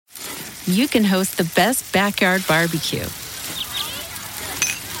you can host the best backyard barbecue.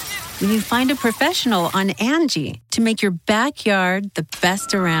 When you find a professional on Angie to make your backyard the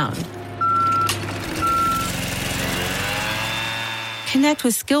best around. Connect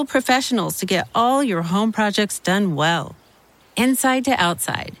with skilled professionals to get all your home projects done well. Inside to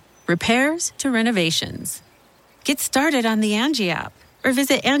outside, repairs to renovations. Get started on the Angie app or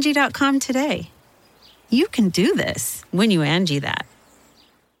visit Angie.com today. You can do this when you Angie that.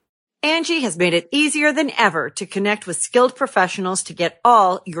 Angie has made it easier than ever to connect with skilled professionals to get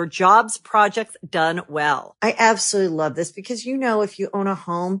all your jobs projects done well. I absolutely love this because, if you own a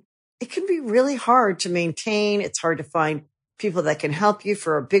home, it can be really hard to maintain. It's hard to find people that can help you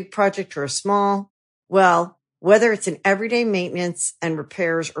for a big project or a small. Well, whether it's in everyday maintenance and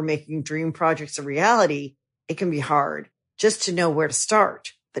repairs or making dream projects a reality, it can be hard just to know where to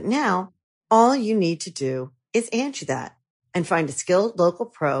start. But now all you need to do is Angie that and find a skilled local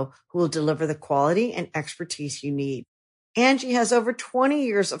pro who will deliver the quality and expertise you need. Angie has over 20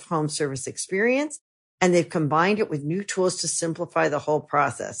 years of home service experience, and they've combined it with new tools to simplify the whole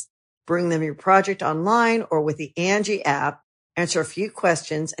process. Bring them your project online or with the Angie app, answer a few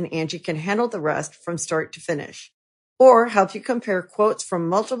questions, and Angie can handle the rest from start to finish. Or help you compare quotes from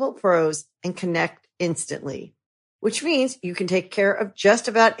multiple pros and connect instantly, which means you can take care of just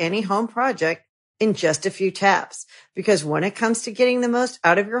about any home project in just a few taps. Because when it comes to getting the most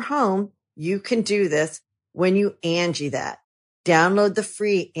out of your home, you can do this when you Angie that. Download the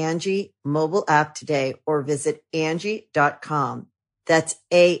free Angie mobile app today or visit Angie.com. That's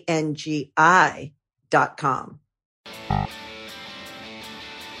ANGI.com.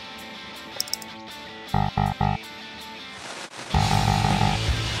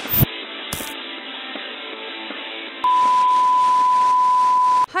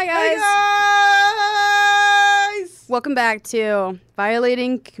 Hi guys. Welcome back to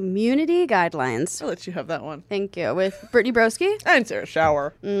Violating Community Guidelines. I'll let you have that one. Thank you. With Brittany Broski. And Sarah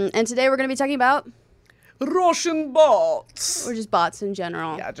Shower. And today we're going to be talking about Russian bots. Or just bots in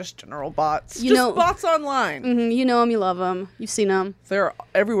general. Yeah, just general bots. You just bots online. You know them, you love them. You've seen them. They're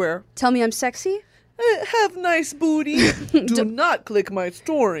everywhere. Tell me I'm sexy. Have nice booty. Do not click my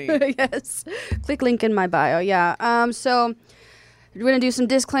story. Yes. Click link in my bio. Yeah. So we're going to do some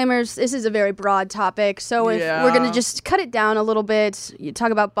disclaimers. This is a very broad topic, so if we're going to just cut it down a little bit. You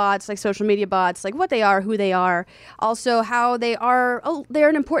talk about bots, like social media bots, like what they are, who they are, also how they are. They're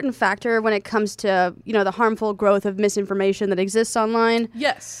an important factor when it comes to the harmful growth of misinformation that exists online.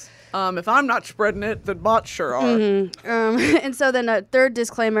 Yes. If I'm not spreading it, then bots sure are. And so then a third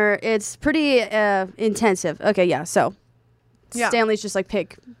disclaimer, it's pretty intensive. Okay, yeah, so Stanley's just like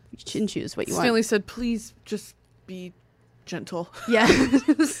pick and choose what you want. Stanley said, please just be gentle. Yeah.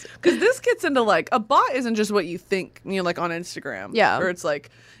 Because this gets into like, a bot isn't just what you think, like on Instagram. Yeah. Or it's like,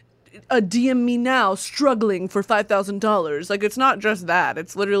 a DM me now struggling for $5,000. Like, it's not just that.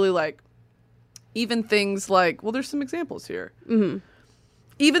 It's literally like, even things like, well, there's some examples here. Mm-hmm.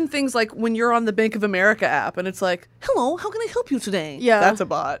 Even things like when you're on the Bank of America app and it's like, hello, how can I help you today? Yeah. That's a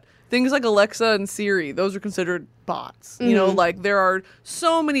bot. Things like Alexa and Siri, those are considered bots. Mm-hmm. Like there are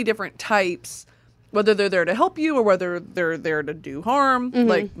so many different types, whether they're there to help you or whether they're there to do harm,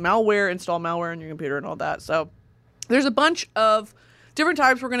 like malware, install malware on your computer and all that. So there's a bunch of different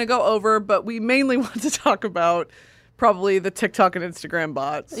types we're going to go over, but we mainly want to talk about probably the TikTok and Instagram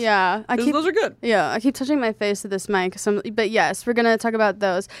bots. Yeah. Those are good. Yeah. I keep touching my face to this mic. But yes, we're going to talk about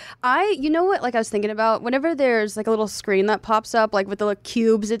those. You know what, like I was thinking about, whenever there's like a little screen that pops up, like with the little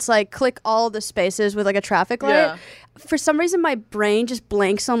cubes, it's like click all the spaces with like a traffic light. Yeah. For some reason, my brain just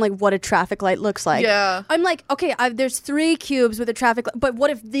blanks on like what a traffic light looks like. Yeah. I'm like, okay, there's 3 cubes with a traffic light, but what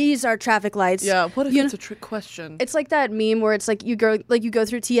if these are traffic lights? Yeah. What if it's a trick question? It's like that meme where it's like you go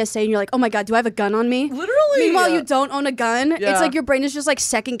through TSA and you're like, oh my God, do I have a gun on me? Literally. Meanwhile, you don't own a gun. Yeah. It's like your brain is just like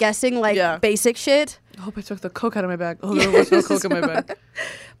second guessing like basic shit. I hope I took the Coke out of my bag. Oh, there was no Coke in my bag.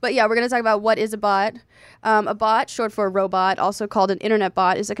 But yeah, we're going to talk about what is a bot. A bot, short for robot, also called an internet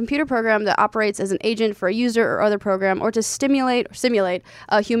bot, is a computer program that operates as an agent for a user or other program or to simulate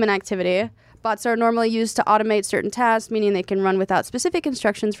a human activity. Bots are normally used to automate certain tasks, meaning they can run without specific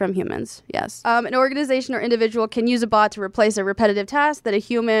instructions from humans. Yes. An organization or individual can use a bot to replace a repetitive task that a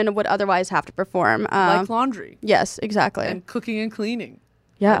human would otherwise have to perform. Like laundry. Yes, exactly. And cooking and cleaning.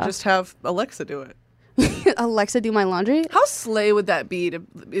 Yeah. Or just have Alexa do it. Alexa, do my laundry. How slay would that be?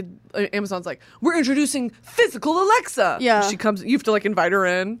 Amazon's like, we're introducing physical Alexa. Yeah. She comes. You have to like invite her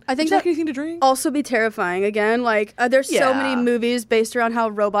in. I think Would you like that anything to drink. Also be terrifying. Again, like there's so Yeah. many movies based around how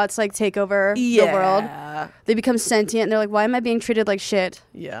robots like take over the world. They become sentient and they're like, why am I being treated like shit?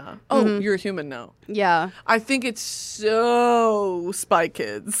 Yeah. Oh, you're a human now. Yeah. I think it's so Spy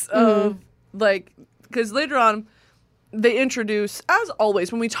Kids of like, because later on they introduce, as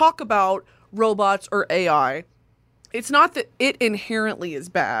always, when we talk about robots or AI, it's not that it inherently is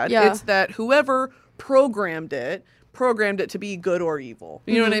bad. Yeah. It's that whoever programmed it to be good or evil.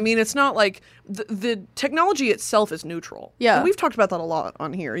 You know what I mean? It's not like the technology itself is neutral. Yeah. And we've talked about that a lot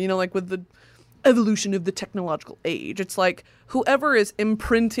on here, you know, like with the evolution of the technological age. It's like whoever is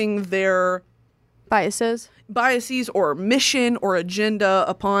imprinting their Biases. biases or mission or agenda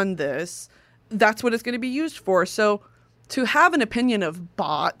upon this, that's what it's going to be used for. So to have an opinion of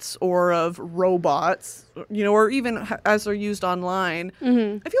bots or of robots, you know, or even as they're used online,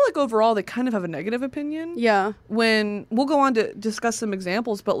 I feel like overall they kind of have a negative opinion. Yeah. When we'll go on to discuss some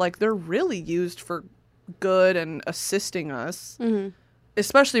examples, but like they're really used for good and assisting us,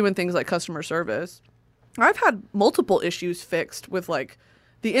 especially when things like customer service. I've had multiple issues fixed with like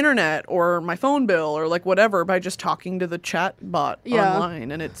the internet or my phone bill or like whatever by just talking to the chat bot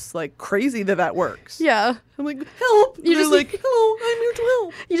online, and it's like crazy that works. Yeah. I'm like, help! You They're just like, hello, I'm here to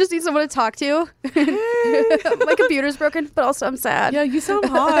help. You just need someone to talk to. My computer's broken, but also I'm sad. Yeah, you sound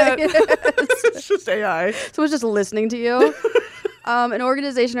hot. It's just AI. Someone's just listening to you. An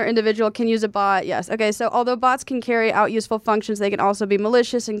organization or individual can use a bot. Yes. Okay. So although bots can carry out useful functions, they can also be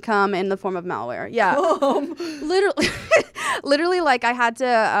malicious and come in the form of malware. Yeah. Literally, like I had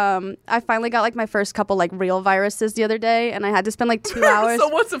to. I finally got like my first couple like real viruses the other day, and I had to spend like 2 hours. So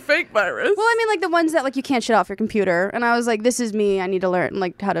what's a fake virus? Well, I mean, like the ones that like you can't shut off your computer, and I was like, "This is me. I need to learn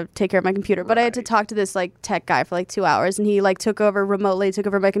like how to take care of my computer." But I had to talk to this like tech guy for like 2 hours, and he like took over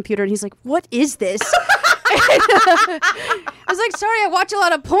my computer, and he's like, "What is this?" I was like, "Sorry, I watch a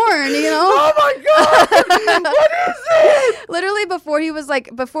lot of porn, you know." Oh my god! What is it? Literally,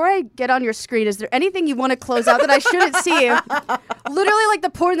 before I get on your screen, is there anything you want to close out that I shouldn't see? Literally, like the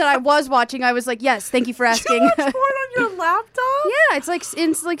porn that I was watching, I was like, "Yes, thank you for asking." You watch porn on your laptop? Yeah, it's like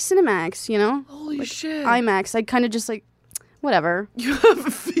Cinemax, you know. Holy shit! IMAX. I kind of just like, whatever. You have a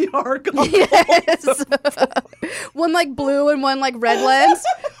VR goggles. Yes. One like blue and one like red lens,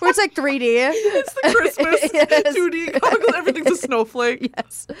 where it's like 3D. It's the Christmas Yes. 2D goggles. Everything's a snowflake.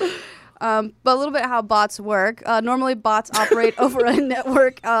 Yes. But a little bit how bots work. Normally, bots operate over a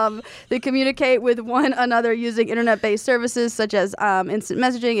network. They communicate with one another using internet-based services such as instant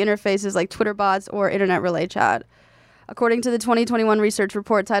messaging interfaces like Twitter bots or internet relay chat. According to the 2021 research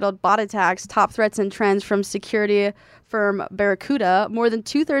report titled Bot Attacks, Top Threats and Trends from security firm Barracuda, more than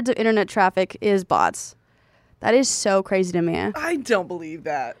 2/3 of internet traffic is bots. That is so crazy to me. I don't believe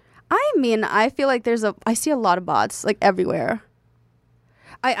that. I mean, I feel like I see a lot of bots like everywhere.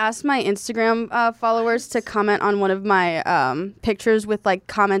 I asked my Instagram followers to comment on one of my pictures with like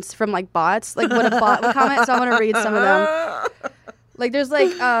comments from like bots, like what a bot would comment. So I'm gonna read some of them. Like there's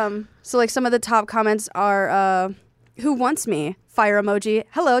like so like some of the top comments are who wants me? Fire emoji.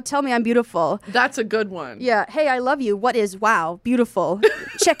 Hello, tell me I'm beautiful. That's a good one. Yeah. Hey, I love you. What is wow? Beautiful.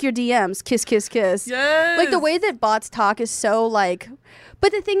 Check your DMs. Kiss, kiss, kiss. Yes. Like the way that bots talk is so like.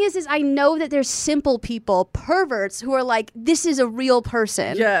 But the thing is I know that there's simple people, perverts, who are like, this is a real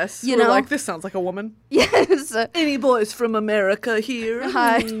person. Yes. You We're know? like, this sounds like a woman. Yes. Any boys from America here?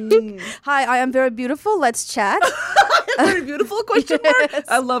 Hi. Hi, I am very beautiful. Let's chat. Very beautiful? Question mark? Yes.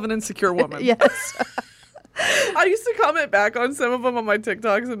 I love an insecure woman. Yes. I used to comment back on some of them on my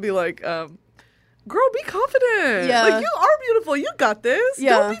TikToks and be like, girl, be confident. Yeah. Like, you are beautiful. You got this.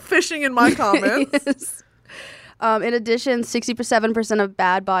 Yeah. Don't be fishing in my comments. Yes. In addition, 67% of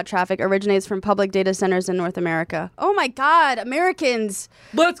bad bot traffic originates from public data centers in North America. Oh my God, Americans.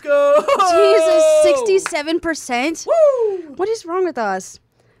 Let's go. Jesus, 67%? Woo! What is wrong with us?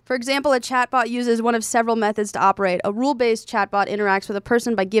 For example, a chatbot uses one of several methods to operate. A rule-based chatbot interacts with a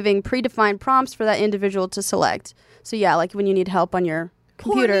person by giving predefined prompts for that individual to select. So yeah, like when you need help on your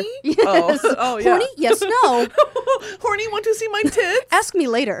computer. Horny? Yes. Oh, yeah. Horny? Yes, no. Horny, want to see my tits? Ask me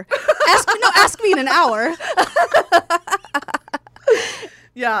later. Ask me in an hour.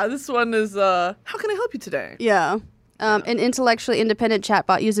 Yeah, this one is, how can I help you today? Yeah. An intellectually independent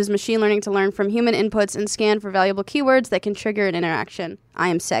chatbot uses machine learning to learn from human inputs and scan for valuable keywords that can trigger an interaction. I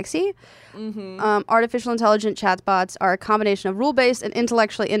am sexy. Mm-hmm. Artificial intelligent chatbots are a combination of rule-based and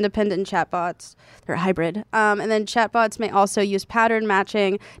intellectually independent chatbots. They're hybrid. And then chatbots may also use pattern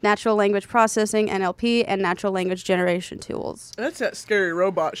matching, natural language processing, NLP, and natural language generation tools. That's that scary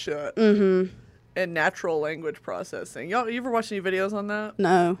robot shit. Mm-hmm. and natural language processing. You ever watch any videos on that?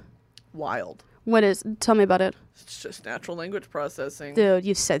 No. Wild. What is? Tell me about it. It's just natural language processing. Dude,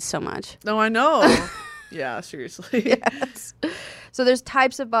 you've said so much. No, I know. Yeah, seriously. Yes. So there's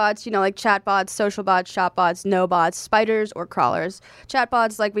types of bots, like chat bots, social bots, shop bots, no bots, spiders or crawlers. Chat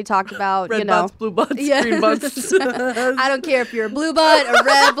bots, like we talked about, Red bots, blue bots, Yeah. green bots. I don't care if you're a blue bot, a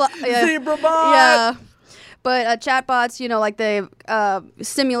red bot. Yeah. Zebra bot. Yeah. But chat bots, like they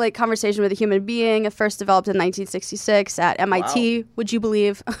simulate conversation with a human being, first developed in 1966 at MIT, would you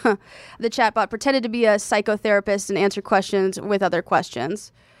believe? The chat bot pretended to be a psychotherapist and answer questions with other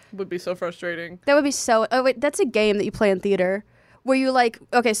questions. Would be so frustrating. That would be so... Oh, wait, that's a game that you play in theater where you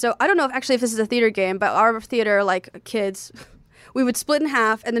okay, so I don't know if this is a theater game, but our theater, kids... We would split in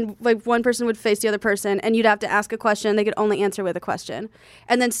half, and then one person would face the other person, and you'd have to ask a question. They could only answer with a question,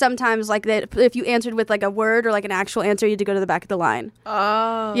 and then sometimes if you answered with a word or an actual answer, you had to go to the back of the line.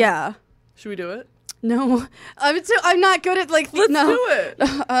 Oh. Yeah. Should we do it? No, I'm not good at Let's no. do it.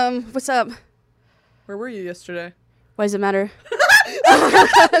 What's up? Where were you yesterday? Why does it matter?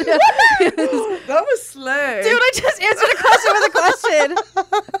 That was slay. Dude, I just answered a question with a question.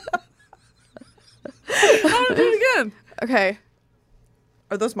 I want to do it again. Okay.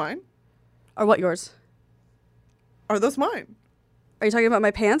 Are those mine? Or what yours? Are those mine? Are you talking about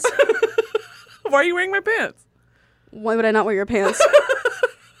my pants? Why are you wearing my pants? Why would I not wear your pants?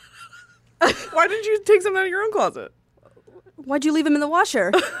 Why didn't you take some out of your own closet? Why'd you leave them in the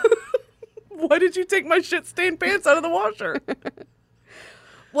washer? Why did you take my shit-stained pants out of the washer?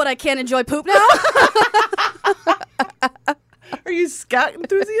 What, I can't enjoy poop now? Are you scat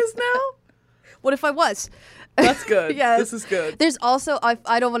enthusiast now? What if I was? That's good. Yes. This is good. There's also,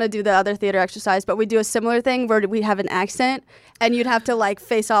 I don't want to do the other theater exercise, but we do a similar thing where we have an accent, and you'd have to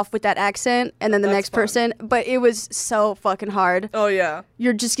face off with that accent, and then the That's next fun. person. But it was so fucking hard. Oh, yeah.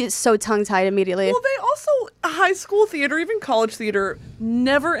 You just get so tongue-tied immediately. Well, they also, high school theater, even college theater,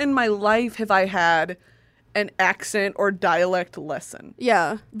 never in my life have I had an accent or dialect lesson.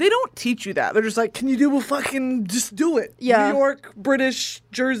 Yeah. They don't teach you that. They're just like, can you do a fucking, just do it. Yeah. New York, British,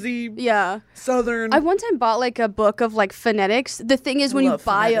 Jersey, Yeah. Southern. I one time bought a book of phonetics. The thing is, when you Love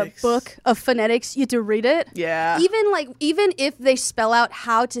buy phonetics. a book of phonetics, you have to read it. Yeah. Even if they spell out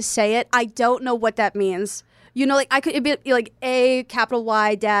how to say it, I don't know what that means. It'd be A capital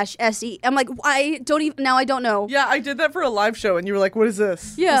Y dash SE. I'm like, I don't even, now I don't know. Yeah, I did that for a live show, and you were like, what is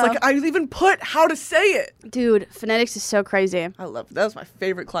this? Yeah. I was like, I even put how to say it. Dude, phonetics is so crazy. I love it. That was my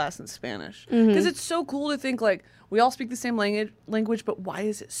favorite class in Spanish. Mm-hmm. Because it's so cool to think, we all speak the same language, but why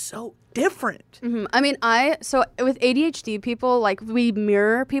is it so different? Mm-hmm. I mean, so with ADHD people, we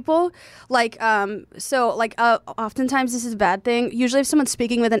mirror people. Oftentimes this is a bad thing. Usually if someone's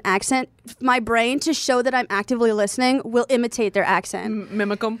speaking with an accent, my brain, to show that I'm actively listening, will imitate their accent.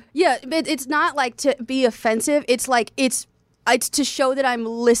 Mimic them? Yeah, but it's not to be offensive. It's it's to show that I'm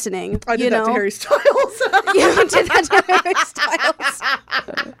listening. I did that to Harry Styles. You did that to Harry Styles.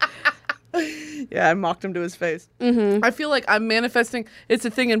 Yeah, I mocked him to his face. Mm-hmm. I feel like I'm manifesting. It's a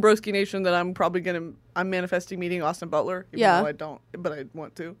thing in Broski Nation that I'm manifesting meeting Austin Butler. Even Yeah. though I don't, but I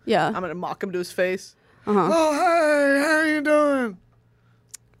want to. Yeah. I'm gonna mock him to his face. Uh-huh. Oh, hey, how you doing?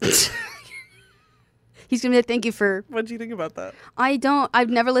 He's gonna be like, thank you for. What do you think about that? I've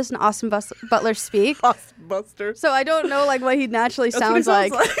never listened to Austin Butler speak, Austin Buster. so I don't know what he naturally That's what he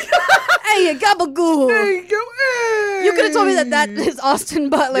sounds like. Hey, you gabagool. There you go. Hey. You could have told me that is Austin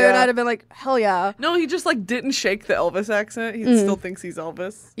Butler, and Yeah. I'd have been like, hell yeah. No, he just didn't shake the Elvis accent. He still thinks he's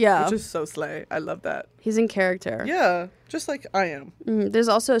Elvis. Yeah. Which is so slay. I love that. He's in character. Yeah, just like I am. There's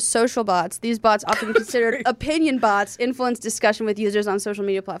also social bots. These bots, often considered opinion bots, influence discussion with users on social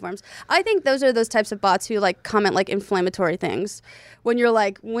media platforms. I think those are those types of bots who comment inflammatory things. When you're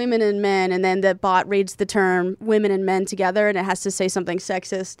women and men, and then the bot reads the term women and men together, and it has to say something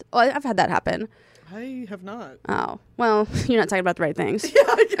sexist. Oh, I've had that happen. I have not. Oh, well, you're not talking about the right things. Yeah,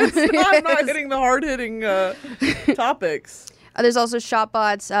 I guess I'm not hitting the hard-hitting topics. There's also shop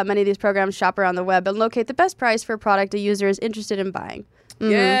bots. Many of these programs shop around the web and locate the best price for a product a user is interested in buying.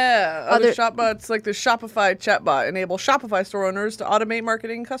 Mm-hmm. Yeah. Other shop bots like the Shopify chatbot enable Shopify store owners to automate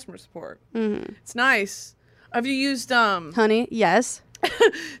marketing and customer support. Mm-hmm. It's nice. Have you used Honey, yes.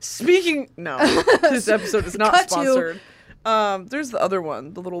 Speaking no, this episode is not Cut sponsored. There's the other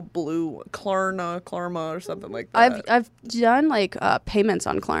one, the little blue Klarna or something like that. I've done payments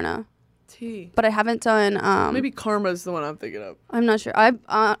on Klarna, but I haven't done Maybe Karma's the one I'm thinking of. I'm not sure. I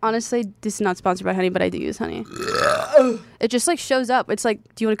honestly, this is not sponsored by Honey, but I do use Honey. It just shows up. It's do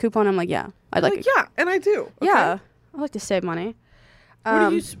you want a coupon? I'm like, yeah. I'd like it. Yeah, and I do. Okay. Yeah, I like to save money.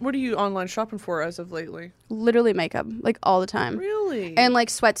 What are you online shopping for as of lately? Literally makeup, like all the time. Really? And like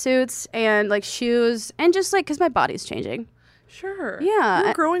sweatsuits and like shoes and just like because my body's changing. Sure. Yeah.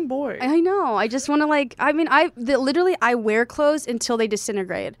 You're a growing boy. I know. I just want to like. I mean, literally I wear clothes until they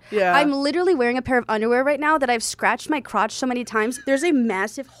disintegrate. Yeah. I'm literally wearing a pair of underwear right now that I've scratched my crotch so many times. There's a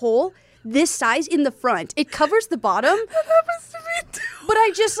massive hole this size in the front. It covers the bottom. That happens to me too. But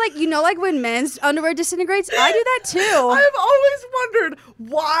I just like, like when men's underwear disintegrates, I do that too. I've always wondered,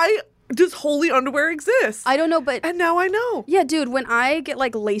 why does holy underwear exist? I don't know, but And now I know. yeah, dude, when I get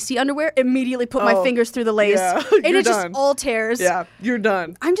like lacy underwear, immediately put my fingers through the lace yeah, and you're it just done. all tears. Yeah, you're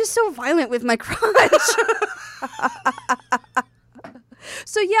done. I'm just so violent with my crotch.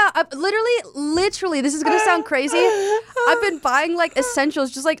 So yeah, literally, this is gonna sound crazy. I've been buying like essentials,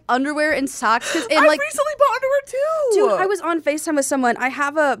 just like underwear and socks. And I like, recently bought underwear too. dude, I was on FaceTime with someone. I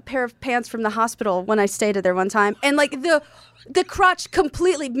have a pair of pants from the hospital when I stayed there one time, and like the crotch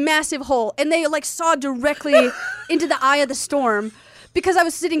completely massive hole, and they like saw directly into the eye of the storm because I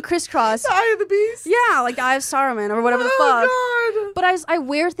was sitting crisscross. The Eye of the Beast. Yeah, like the Eye of Saruman or whatever the fuck. Oh God. But I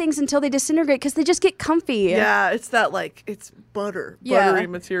wear things until they disintegrate because they just get comfy. Yeah, it's that like it's buttery Yeah.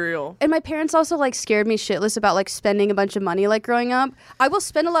 material. And my parents also like scared me shitless about like spending a bunch of money like growing up. I will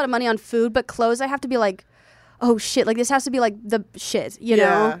spend a lot of money on food, but clothes I have to be like, oh shit, like this has to be like the shit, you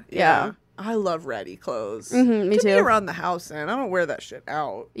know? Yeah. I love ratty clothes. Me Get too. me around the house, and I don't wear that shit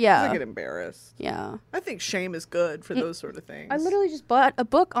out. 'Cause Yeah. I get embarrassed. Yeah. I think shame is good for those sort of things. I literally just bought a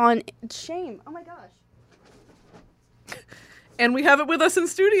book on shame. Oh my gosh. And we have it with us in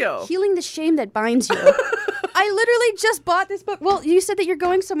studio. Healing the shame that binds you. I literally just bought this book. Well, you said that you're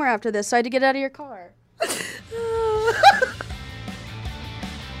going somewhere after this, so I had to get out of your car.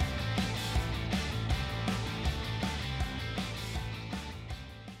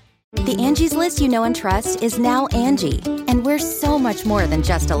 The Angie's List you know and trust is now Angie, and we're so much more than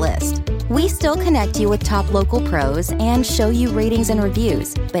just a list. We still connect you with top local pros and show you ratings and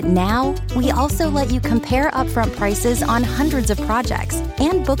reviews, but now we also let you compare upfront prices on hundreds of projects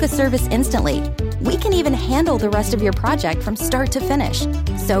and book a service instantly. We can even handle the rest of your project from start to finish.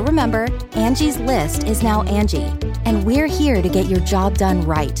 So remember, Angie's List is now Angie, and we're here to get your job done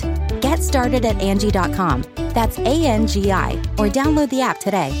right. Get started at Angie.com. That's ANGI, or download the app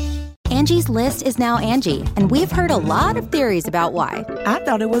today. Angie's List is now Angie, and we've heard a lot of theories about why. I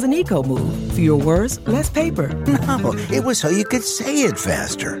thought it was an eco move. Fewer words, less paper. No, it was so you could say it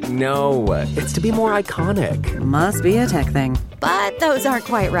faster. No, it's to be more iconic. Must be a tech thing. But those aren't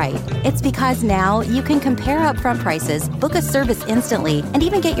quite right. It's because now you can compare upfront prices, book a service instantly, and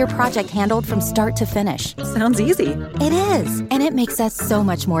even get your project handled from start to finish. Sounds easy. It is, and it makes us so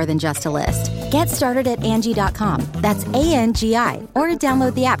much more than just a list. Get started at Angie.com. That's ANGI, or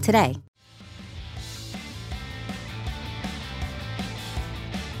download the app today.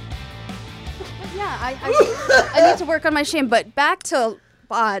 Yeah, I need to work on my shame. But back to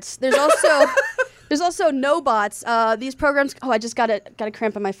bots. There's also no bots. These programs. Oh, I just got a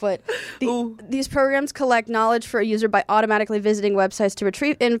cramp in my foot. These programs collect knowledge for a user by automatically visiting websites to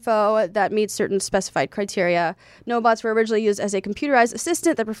retrieve info that meets certain specified criteria. No bots were originally used as a computerized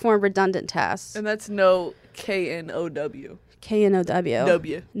assistant that performed redundant tasks. And that's no KNOW. KNOW.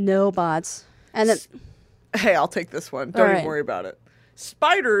 W. No bots. And then Hey, I'll take this one. Don't All even right. worry about it.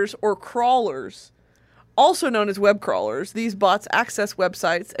 Spiders or crawlers, also known as web crawlers, these bots access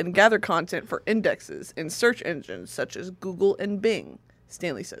websites and gather content for indexes in search engines such as Google and Bing.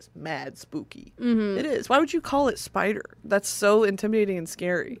 Stanley says, mad spooky. Mm-hmm. It is. Why would you call it spider? That's so intimidating and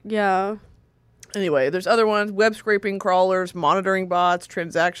scary. yeah. Anyway, there's other ones, web scraping crawlers, monitoring bots,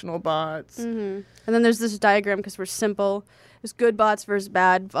 transactional bots. And then there's this diagram because we're simple. There's good bots versus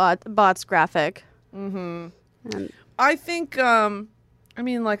bad bots graphic. I think, I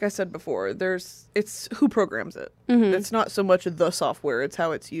mean, like I said before, it's who programs it. It's not so much the software, it's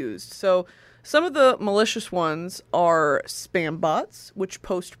how it's used. So some of the malicious ones are spam bots, which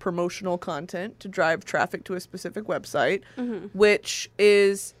post promotional content to drive traffic to a specific website, which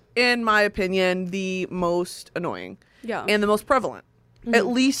is, in my opinion, the most annoying Yeah. and the most prevalent, at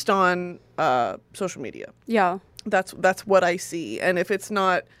least on social media. Yeah. That's what I see. And if it's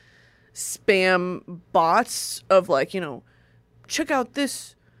not spam bots of like, check out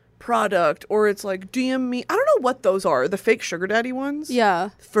this product, or it's like DM me. I don't know what those are. The fake sugar daddy ones. Yeah.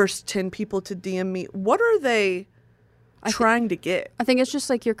 First 10 people to DM me. What are they trying to get? I think it's just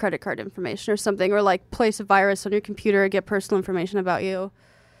like your credit card information or something, or like place a virus on your computer and get personal information about you.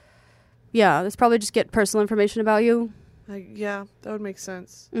 Yeah, it's probably just get personal information about you. Like, yeah, that would make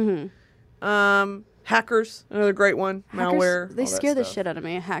sense. Hackers, another great one. Hackers, Malware. they all that scare the stuff. shit out of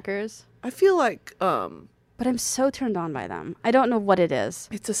me, hackers. I feel like but I'm so turned on by them. I don't know what it is.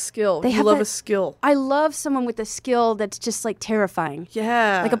 It's a skill. They You have love that- a skill. I love someone with a skill that's just like terrifying.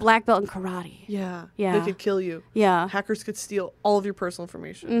 Yeah. Like a black belt in karate. Yeah. Yeah. They could kill you. Yeah. Hackers could steal all of your personal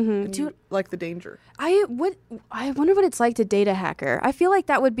information. And you like the danger. I wonder what it's like to date a hacker. I feel like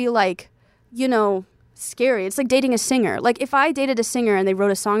that would be like, you know, scary. It's like dating a singer. Like if I dated a singer and they wrote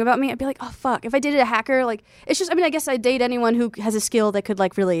a song about me, I'd be like, oh fuck. If I dated a hacker, like it's just, I mean, I guess I'd date anyone who has a skill that could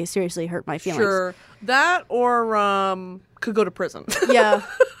like really seriously hurt my feelings. Sure. That or could go to prison. Yeah.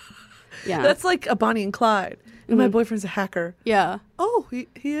 Yeah. That's like a Bonnie and Clyde. And my boyfriend's a hacker. Yeah. Oh, he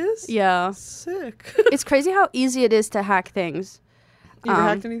is? Yeah. Sick. It's crazy how easy it is to hack things. You ever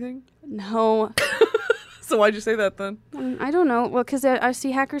hacked anything? No. So why'd you say that then? I don't know. Well, because I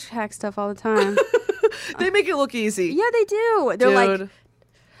see hackers hack stuff all the time. They make it look easy. Yeah, they do. They're like, Dude.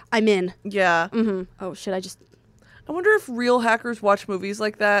 I'm in. Yeah. Oh, shit, I just... I wonder if real hackers watch movies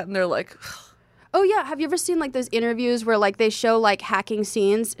like that and they're like, Oh, yeah. Have you ever seen, like, those interviews where, like, they show, like, hacking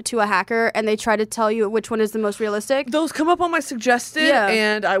scenes to a hacker and they try to tell you which one is the most realistic? those come up on my suggested Yeah.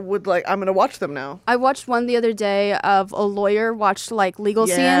 and I'm going to watch them now. I watched one the other day of a lawyer watched, like, legal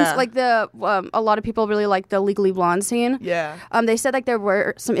Yeah. scenes. Like, a lot of people really like the Legally Blonde scene. Yeah. They said, like, there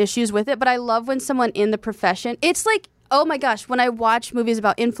were some issues with it, but I love when someone in the profession... It's like, oh, my gosh, when I watch movies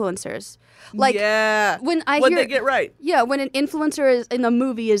about influencers... Like yeah. when I What'd hear, they get right? Yeah, when an influencer is in the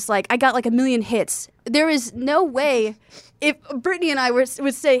movie is like, I got like 1 million hits. There is no way if Brittany and I would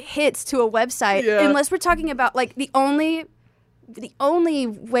say hits to a website Yeah. unless we're talking about like the only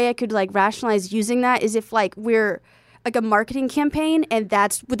way I could like rationalize using that is if like we're like a marketing campaign and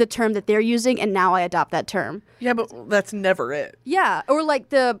that's with the term that they're using and now I adopt that term. Yeah, but that's never it. Yeah, or like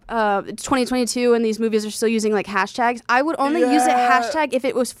the 2022 and these movies are still using like hashtags. I would only use a Yeah. hashtag if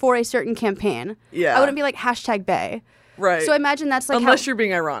it was for a certain campaign. Yeah. I wouldn't be like hashtag Bay. Right. So I imagine that's like Unless how, you're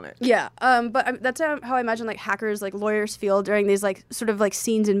being ironic. yeah. But that's how I imagine like hackers, like lawyers feel during these like sort of like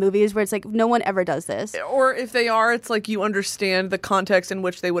scenes in movies where it's like no one ever does this. Or if they are, it's like you understand the context in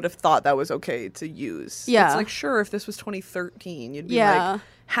which they would have thought that was okay to use. Yeah. It's like, sure, if this was 2013, you'd be Yeah. like,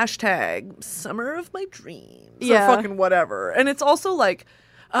 hashtag summer of my dreams. Yeah. Or fucking whatever. And it's also like,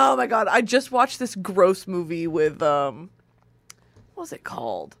 oh my God, I just watched this gross movie with, what was it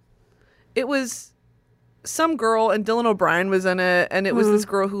called? It was some girl and Dylan O'Brien was in it. And it was this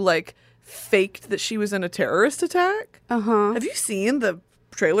girl who like faked that she was in a terrorist attack. Uh-huh. Have you seen the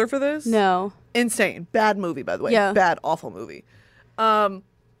trailer for this? No. Insane. Bad movie, by the way. Yeah. Bad, awful movie.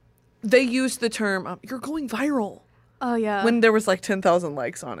 They used the term, you're going viral. Oh yeah. When there was like 10,000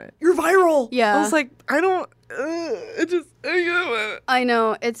 likes on it. You're viral. Yeah. I was like, I don't, it just, I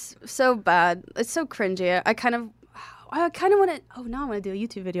know, it's so bad. It's so cringy. I kind of want to. Oh, now I want to do a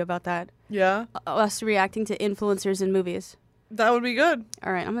YouTube video about that. yeah, Us reacting to influencers in movies. that would be good.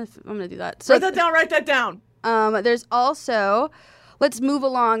 All right, I'm gonna do that. So Write that down. there's also, let's move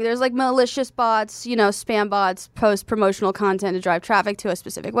along. There's like malicious bots, you know, spam bots, post promotional content to drive traffic to a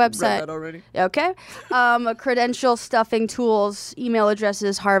specific Read website. that already. Okay. Credential stuffing tools, email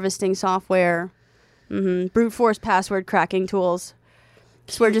addresses, harvesting software, brute force password cracking tools.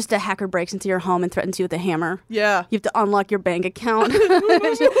 It's where just a hacker breaks into your home and threatens you with a hammer. Yeah. You have to unlock your bank account.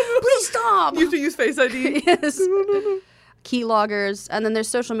 Please stop. You have to use Face ID. Yes. Keyloggers, and then there's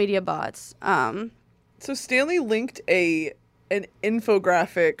social media bots. So Stanley linked an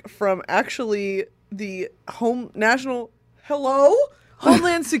infographic from actually the Homeland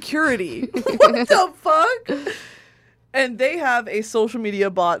Security. What the fuck? And they have a social media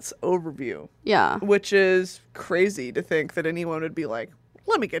bots overview, Yeah. which is crazy to think that anyone would be like,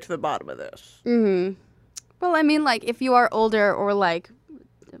 let me get to the bottom of this. Well, I mean, like, if you are older or like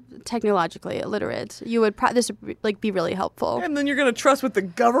technologically illiterate, you would this would like be really helpful. And then you're going to trust what the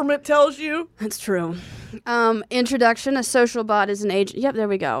government tells you? That's true. Introduction: a social bot is an agent. Yep, there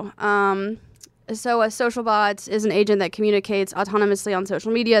we go. So a social bot is an agent that communicates autonomously on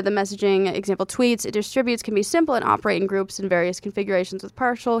social media. The messaging, example tweets, it distributes can be simple and operate in groups in various configurations with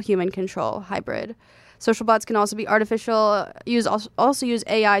partial human control, hybrid. Social bots can also be artificial, also use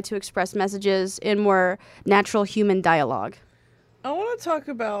AI to express messages in more natural human dialogue. I want to talk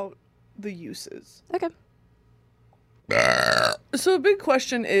about the uses. Okay. So a big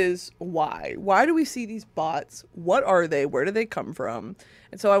question is why? Why do we see these bots? What are they? Where do they come from?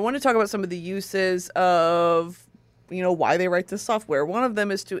 And so I want to talk about some of the uses of, why they write this software. One of them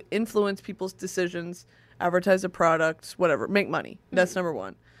is to influence people's decisions, advertise a product, whatever, make money. That's number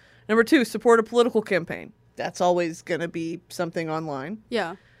one. Number two, support a political campaign. That's always going to be something online.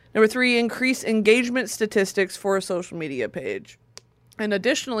 Yeah. Number three, increase engagement statistics for a social media page. And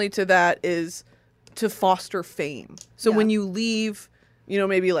additionally to that is to foster fame. So when you leave, you know,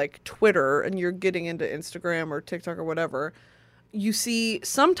 maybe like Twitter, and you're getting into Instagram or TikTok or whatever, you see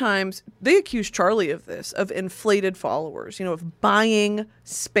sometimes they accuse Charlie of this, of inflated followers, you know, of buying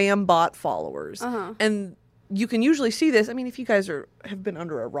spam bot followers. And you can usually see this. I mean, if you guys have been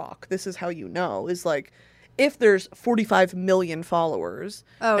under a rock, this is how you know, is like, if there's 45 million followers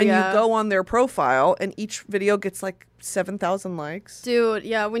you go on their profile and each video gets like 7,000 likes. Dude,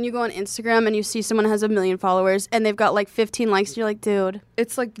 yeah, when you go on Instagram and you see someone has 1 million followers and they've got like 15 likes, you're like, dude.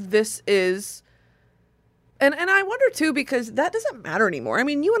 It's like, this is... And I wonder, too, because that doesn't matter anymore. I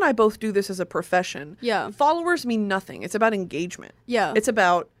mean, you and I both do this as a profession. Yeah. Followers mean nothing. It's about engagement. Yeah. It's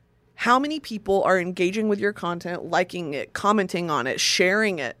about how many people are engaging with your content, liking it, commenting on it,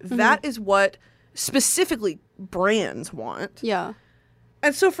 sharing it. That is what specifically brands want. Yeah.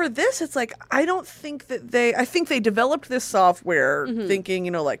 And so for this, it's like, I think they developed this software thinking, you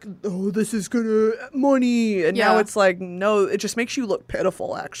know, like, oh, this is gonna money. And now it's like, no, it just makes you look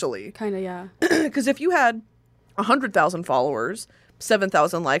pitiful, actually. Kind of, yeah. Because if you had 100,000 followers,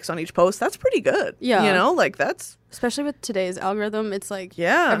 7,000 likes on each post, that's pretty good. Yeah. You know, like that's... Especially with today's algorithm, it's like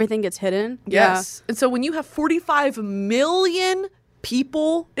everything gets hidden. Yes. And so when you have 45 million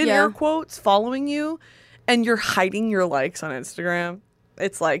people, in air quotes, following you, and you're hiding your likes on Instagram,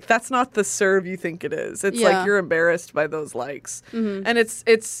 it's like, that's not the serve you think it is. It's like you're embarrassed by those likes. And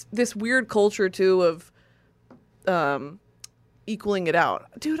it's this weird culture, too, of equaling it out.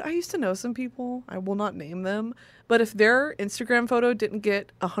 Dude, I used to know some people, I will not name them, but if their Instagram photo didn't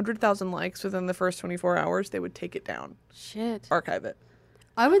get 100,000 likes within the first 24 hours, they would take it down. Shit. Archive it.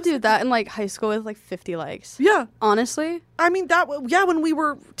 I would do that in like high school with like 50 likes. Yeah. Honestly. I mean, when we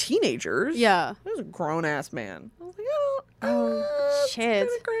were teenagers. Yeah. I was a grown-ass man. I was like, shit.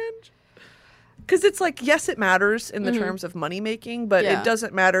 It's cringe. Because it's like, yes, it matters in the terms of money making, but it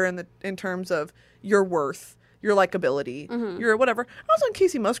doesn't matter in terms of your worth, your likability, your whatever. I was on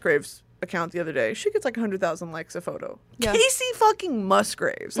Casey Musgrave's account the other day. She gets like 100,000 likes a photo. Yeah. Casey fucking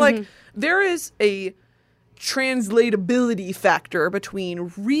Musgraves. Like, there is a translatability factor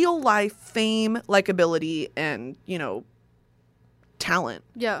between real life fame, likability, and, you know, talent.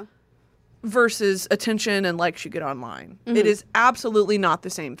 Yeah. Versus attention and likes you get online. It is absolutely not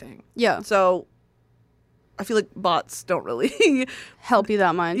the same thing. Yeah. So I feel like bots don't really help you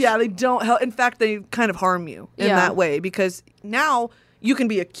that much. Yeah, they don't help. In fact, they kind of harm you in that way, because now you can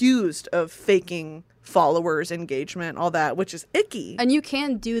be accused of faking followers, engagement, all that, which is icky. And you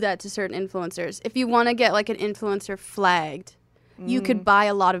can do that to certain influencers. If you want to get like an influencer flagged, you could buy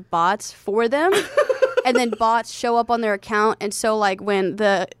a lot of bots for them. And then bots show up on their account. And so like when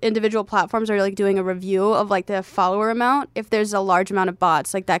the individual platforms are like doing a review of like the follower amount, if there's a large amount of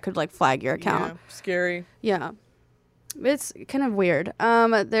bots, like that could like flag your account. Yeah, scary. Yeah. It's kind of weird.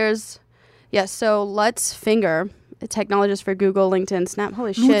 So Lutz Finger, a technologist for Google, LinkedIn, Snap,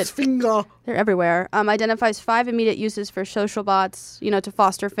 holy shit. Lutz Finger. They're everywhere. Identifies 5 immediate uses for social bots, you know, to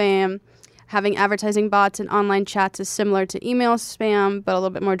foster fame. Having advertising bots and online chats is similar to email spam, but a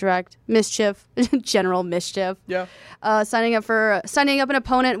little bit more direct. Mischief, general mischief. Yeah. Signing up an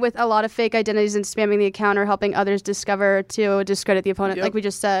opponent with a lot of fake identities and spamming the account, or helping others discover to discredit the opponent, like we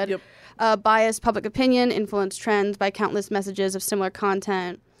just said. Yep. Bias public opinion, influence trends by countless messages of similar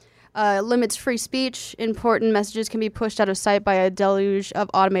content. Limits free speech. Important messages can be pushed out of sight by a deluge of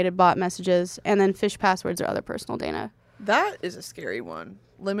automated bot messages. And then phish passwords or other personal data. That is a scary one.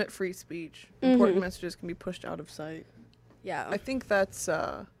 Limit free speech. Important messages can be pushed out of sight. Yeah. I think that's,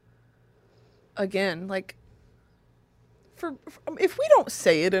 again, like, if we don't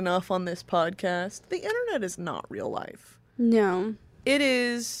say it enough on this podcast, the internet is not real life. No. It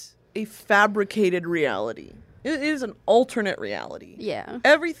is a fabricated reality. It is an alternate reality. Yeah.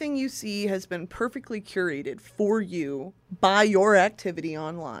 Everything you see has been perfectly curated for you by your activity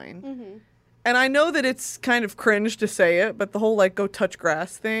online. And I know that it's kind of cringe to say it, but the whole, like, go touch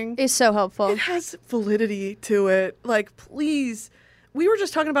grass thing is so helpful. It has validity to it. Like, please. We were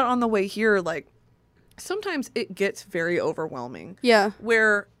just talking about on the way here, like, sometimes it gets very overwhelming. Yeah.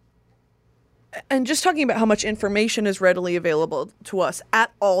 And just talking about how much information is readily available to us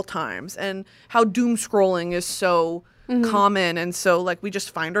at all times, and how doom scrolling is so common, and so, like, we just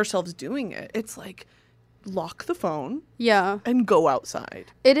find ourselves doing it. It's like, lock the phone. Yeah. And go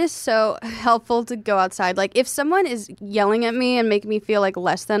outside. It is so helpful to go outside. Like, if someone is yelling at me and making me feel like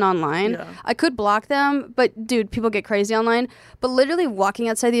less than online, I could block them, but dude, people get crazy online. But literally walking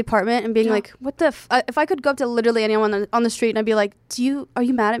outside the apartment and being like, what the if I could go up to literally anyone on the street and I'd be like, are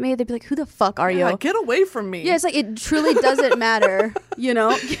you mad at me? They'd be like, who the fuck are you? Get away from me. Yeah, it's like, it truly doesn't matter, you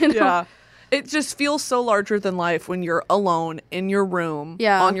know? Yeah. It just feels so larger than life when you're alone in your room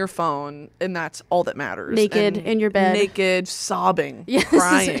on your phone, and that's all that matters. Naked in your bed. Naked, sobbing,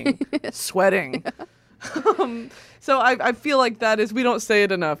 crying, sweating. So I feel like that is, we don't say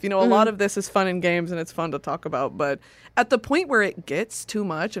it enough. A lot of this is fun and games and it's fun to talk about, but at the point where it gets too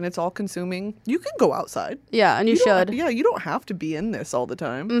much and it's all consuming, you can go outside. Yeah, and you should. Yeah, you don't have to be in this all the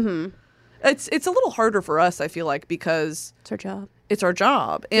time. Mm-hmm. It's a little harder for us, I feel like, because it's our job. It's our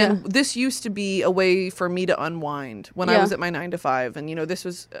job. And this used to be a way for me to unwind when I was at my 9 to 5. And, this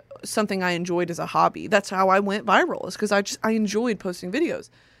was something I enjoyed as a hobby. That's how I went viral, is because I enjoyed posting videos.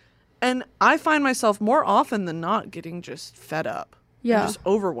 And I find myself more often than not getting just fed up. Yeah. Just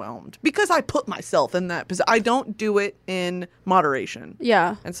overwhelmed. Because I put myself in that position. I don't do it in moderation.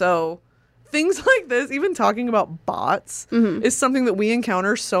 Yeah. And so things like this, even talking about bots, is something that we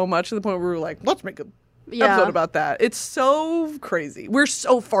encounter so much to the point where we're like, let's make an episode about that. It's so crazy. We're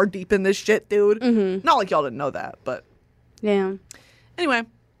so far deep in this shit, dude. Not like y'all didn't know that, but. Yeah. Anyway.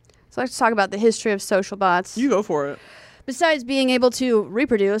 So let's talk about the history of social bots. You go for it. Besides being able to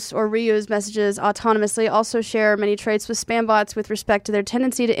reproduce or reuse messages autonomously, also share many traits with spam bots with respect to their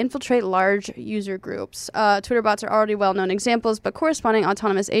tendency to infiltrate large user groups. Twitter bots are already well-known examples, but corresponding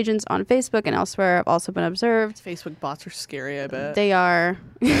autonomous agents on Facebook and elsewhere have also been observed. Facebook bots are scary, I bet. They are.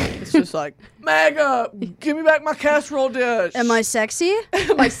 It's just like, MAGA, give me back my casserole dish. Am I sexy?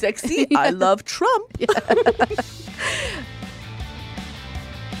 Am I sexy? I love Trump.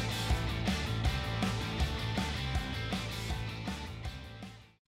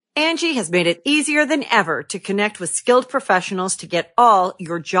 Angie has made it easier than ever to connect with skilled professionals to get all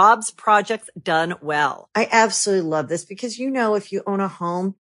your jobs projects done well. I absolutely love this because, if you own a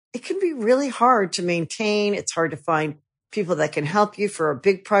home, it can be really hard to maintain. It's hard to find people that can help you for a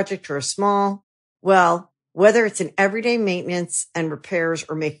big project or a small. Well, whether it's in everyday maintenance and repairs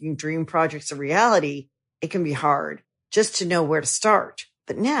or making dream projects a reality, it can be hard just to know where to start.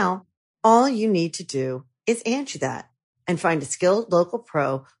 But now all you need to do is Angie that and find a skilled local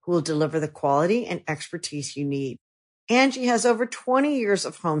pro who will deliver the quality and expertise you need. Angie has over 20 years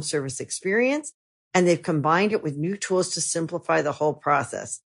of home service experience, and they've combined it with new tools to simplify the whole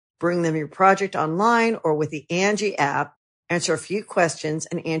process. Bring them your project online or with the Angie app, answer a few questions,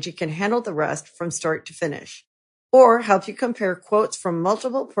 and Angie can handle the rest from start to finish. Or help you compare quotes from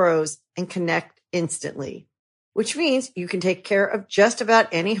multiple pros and connect instantly, which means you can take care of just about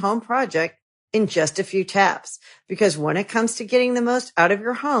any home project in just a few taps. Because when it comes to getting the most out of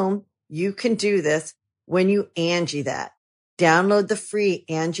your home, you can do this when you Angie that. Download the free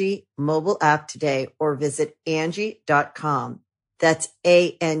Angie mobile app today or visit Angie.com. That's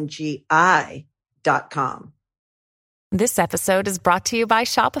ANGI.com. This episode is brought to you by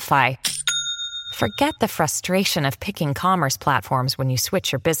Shopify. Forget the frustration of picking commerce platforms when you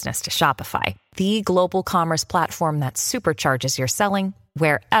switch your business to Shopify, the global commerce platform that supercharges your selling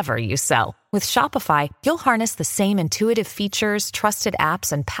wherever you sell. With Shopify, you'll harness the same intuitive features, trusted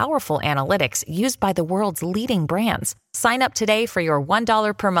apps, and powerful analytics used by the world's leading brands. Sign up today for your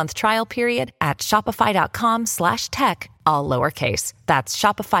 $1 per month trial period at shopify.com/tech, all lowercase. That's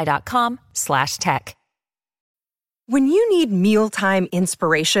shopify.com/tech. When you need mealtime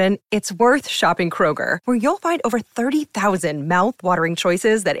inspiration, it's worth shopping Kroger, where you'll find over 30,000 mouth-watering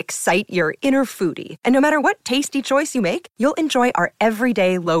choices that excite your inner foodie. And no matter what tasty choice you make, you'll enjoy our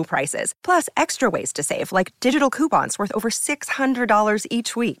everyday low prices, plus extra ways to save, like digital coupons worth over $600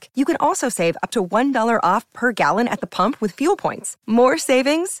 each week. You can also save up to $1 off per gallon at the pump with fuel points. More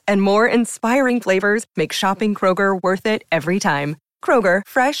savings and more inspiring flavors make shopping Kroger worth it every time. Kroger,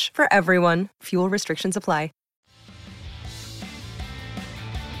 fresh for everyone. Fuel restrictions apply.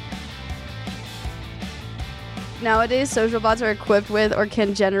 Nowadays, social bots are equipped with or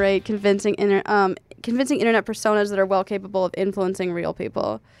can generate convincing internet personas that are well capable of influencing real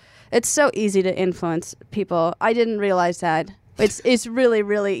people. It's so easy to influence people. I didn't realize that. It's really,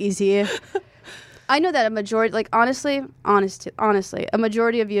 really easy. I know that a majority, honestly, a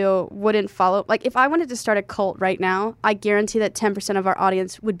majority of you wouldn't follow. Like, if I wanted to start a cult right now, I guarantee that 10% of our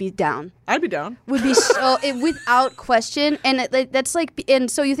audience would be down. I'd be down. Would be so, without question. And that's like,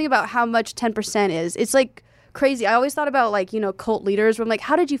 and so you think about how much 10% is. It's like crazy. I always thought about cult leaders where I'm like,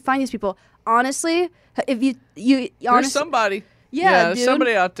 how did you find these people? Honestly, if you there's somebody. Yeah, there's dude.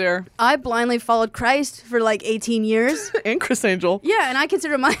 somebody out there. I blindly followed Christ for 18 years. And Chris Angel. Yeah, and I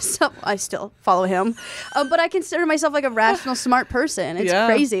consider myself, I still follow him, but I consider myself a rational, smart person. It's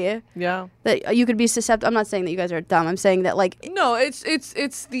crazy. Yeah. That you could be susceptible. I'm not saying that you guys are dumb. I'm saying that No,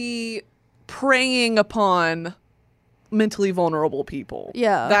 it's the preying upon mentally vulnerable people.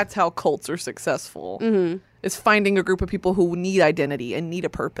 Yeah. That's how cults are successful. Mm-hmm. is finding a group of people who need identity and need a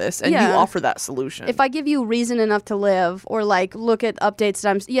purpose, and you offer that solution. If I give you reason enough to live, or like look at updates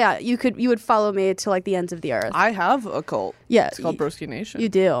that you would follow me to like the ends of the earth. I have a cult. Yeah, it's called Broski Nation. You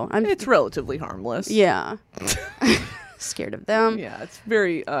do. It's relatively harmless. Yeah. Scared of them. Yeah, it's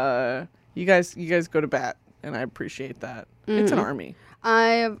very. You guys go to bat, and I appreciate that. It's an army.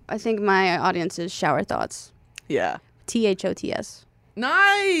 I think my audience is shower thoughts. Yeah. THOTS.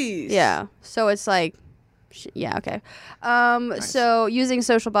 Nice. Yeah. So it's like. Yeah, okay. Nice. So using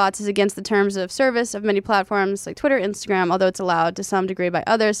social bots is against the terms of service of many platforms like Twitter, Instagram, although it's allowed to some degree by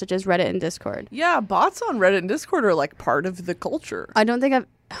others, such as Reddit and Discord. Yeah, bots on Reddit and Discord are like part of the culture. I don't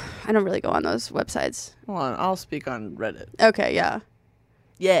really go on those websites. Hold on, I'll speak on Reddit. Okay, yeah.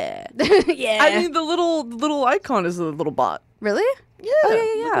 Yeah. Yeah. I mean, the little icon is a little bot. Really? Yeah.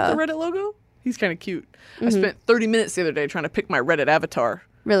 Oh, yeah. Look at the Reddit logo. He's kind of cute. I spent 30 minutes the other day trying to pick my Reddit avatar.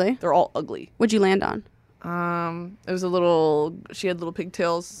 Really? They're all ugly. What'd you land on? It was she had little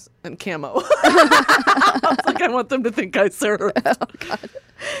pigtails and camo. I was like, I want them to think I serve. Oh, God.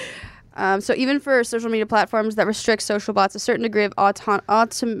 So even for social media platforms that restrict social bots, a certain degree of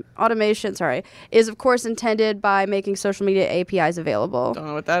automation, is of course intended by making social media APIs available. Don't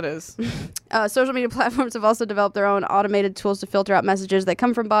know what that is. Social media platforms have also developed their own automated tools to filter out messages that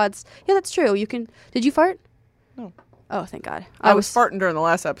come from bots. Yeah, that's true. Did you fart? No. Oh, thank God. I was farting during the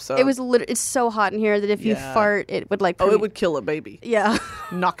last episode. It was it's so hot in here that if you fart, it would like... it would kill a baby. Yeah.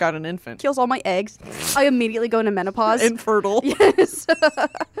 Knock out an infant. Kills all my eggs. I immediately go into menopause. Infertile. Yes.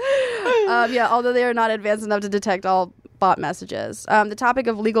 Although they are not advanced enough to detect all bot messages. The topic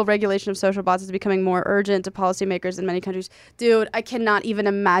of legal regulation of social bots is becoming more urgent to policymakers in many countries. Dude, I cannot even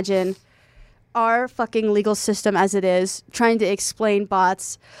imagine our fucking legal system as it is trying to explain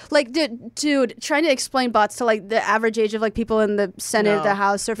bots. Like, dude, trying to explain bots to like the average age of like people in the Senate, the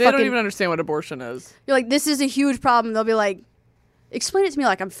House, or they don't even understand what abortion is. You're like, this is a huge problem. They'll be like, explain it to me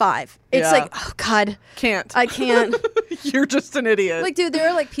like I'm 5. It's like, oh God, I can't. You're just an idiot. Like, dude, there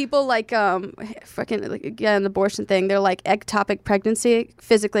are like people like fucking like again, the abortion thing. They're like ectopic pregnancy,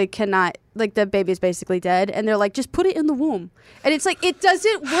 physically cannot, like the baby's basically dead, and they're like, just put it in the womb. And it's like, it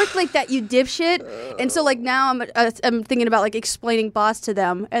doesn't work like that, you dipshit. And so like now I'm thinking about like explaining bots to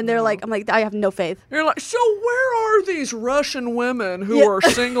them, and they're like, I'm like, I have no faith. You're like, so where are these Russian women who are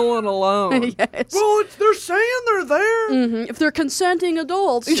single and alone? Yes. Well, they're saying they're there. Mm-hmm. If they're consenting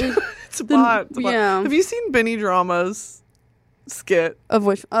adults. It's a bot. Yeah. Have you seen Benny Drama's skit? Of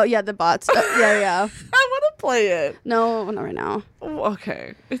which? Oh, yeah, the bots. Yeah. I want to play it. No, not right now.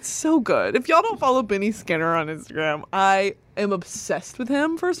 Okay. It's so good. If y'all don't follow Benny Skinner on Instagram, I am obsessed with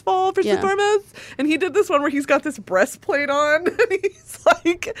him, first of all, first and foremost. And he did this one where he's got this breastplate on, and he's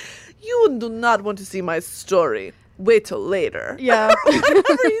like, you do not want to see my story. Wait till later. Yeah.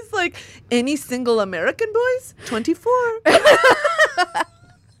 Whenever he's like, any single American boys? 24.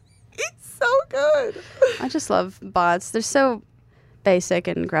 So good. I just love bots. They're so basic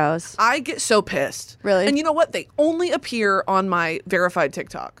and gross. I get so pissed. Really? And you know what? They only appear on my verified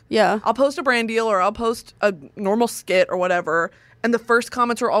TikTok. Yeah. I'll post a brand deal or I'll post a normal skit or whatever, and the first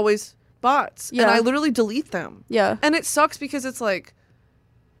comments are always bots. Yeah. And I literally delete them. Yeah. And it sucks because it's like,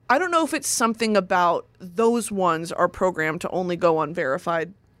 I don't know if it's something about those ones are programmed to only go on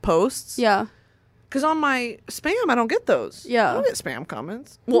verified posts. Yeah. Because on my spam, I don't get those. Yeah. I don't get spam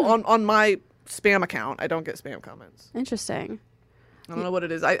comments. Well, on my spam account, I don't get spam comments. Interesting. I don't know what it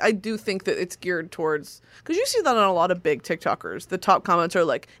is. I do think that it's geared towards... Because you see that on a lot of big TikTokers. The top comments are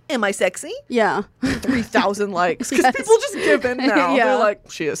like, am I sexy? Yeah. 3,000 likes. Because people just give in now. Yeah. They're like,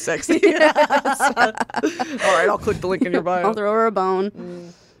 she is sexy. Yes. All right, I'll click the link in your bio. I'll throw her a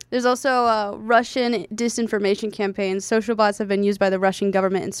bone. There's also Russian disinformation campaigns. Social bots have been used by the Russian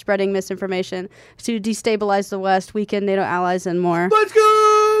government in spreading misinformation to destabilize the West, weaken NATO allies, and more. Let's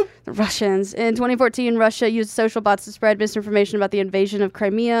go! The Russians. In 2014, Russia used social bots to spread misinformation about the invasion of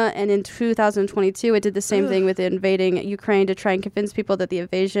Crimea, and in 2022, it did the same thing with invading Ukraine to try and convince people that the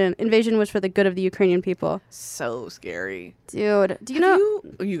invasion was for the good of the Ukrainian people. So scary. Dude, do you know...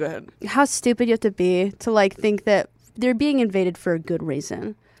 You go ahead. How stupid you have to be to, like, think that they're being invaded for a good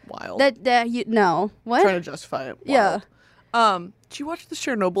reason. Wild. No. What? Trying to justify it. Wild. Yeah. Did you watch the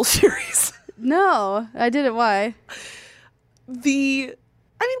Chernobyl series? No, I didn't. Why? We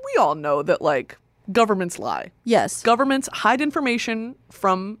all know that, like, governments lie. Yes. Governments hide information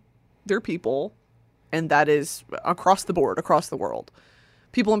from their people, and that is across the board, across the world.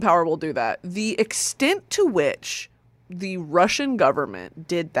 People in power will do that. The extent to which the Russian government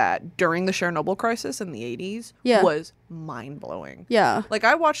did that during the Chernobyl crisis in the 80s was mind-blowing. Yeah. Like,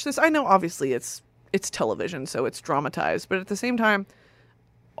 I watched this. I know, obviously, it's television, so it's dramatized. But at the same time,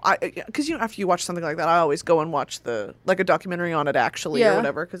 because after you watch something like that, I always go and watch a documentary on it actually or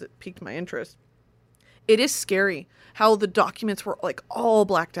whatever, because it piqued my interest. It is scary how the documents were like all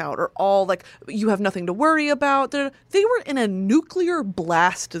blacked out or all like you have nothing to worry about. They were in a nuclear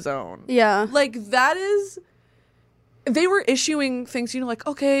blast zone. Yeah. Like they were issuing things, like,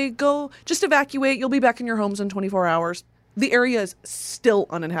 okay, go just evacuate. You'll be back in your homes in 24 hours. The area is still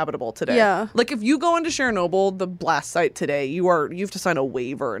uninhabitable today. Yeah. Like if you go into Chernobyl, the blast site today, you have to sign a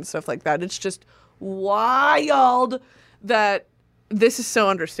waiver and stuff like that. It's just wild that this is so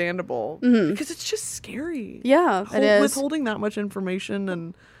understandable because it's just scary. Yeah, it is. Withholding that much information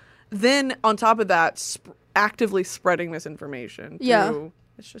and then on top of that, actively spreading this information.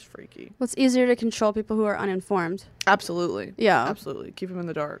 It's just freaky. Well, it's easier to control people who are uninformed. Absolutely. Yeah. Absolutely. Keep them in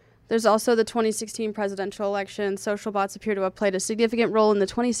the dark. There's also the 2016 presidential election. Social bots appear to have played a significant role in the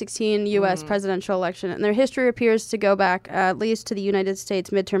 2016 U.S. presidential election, and their history appears to go back at least to the United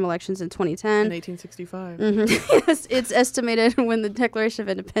States midterm elections in 2010. In 1865. Yes, it's estimated when the Declaration of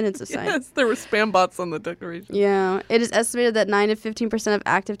Independence was signed. Yes, there were spam bots on the Declaration. Yeah, it is estimated that 9 to 15% of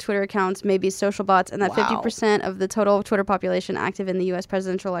active Twitter accounts may be social bots, and that 50% of the total Twitter population active in the U.S.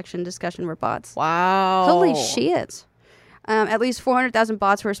 presidential election discussion were bots. Wow. Holy shit. At least 400,000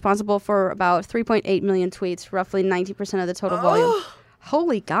 bots were responsible for about 3.8 million tweets, roughly 90% of the total volume.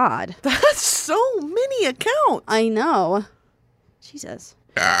 Holy God. That's so many accounts. I know. Jesus.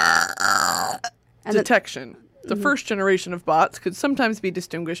 Detection. The first generation of bots could sometimes be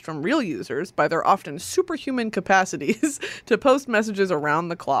distinguished from real users by their often superhuman capacities to post messages around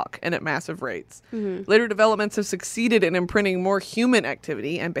the clock and at massive rates. Later developments have succeeded in imprinting more human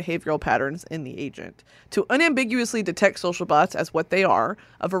activity and behavioral patterns in the agent. To unambiguously detect social bots as what they are,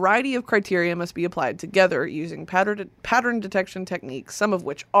 a variety of criteria must be applied together using pattern detection techniques, some of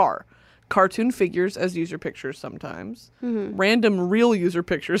which are cartoon figures as user pictures sometimes, random real user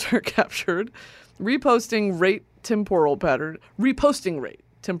pictures are captured, reposting rate temporal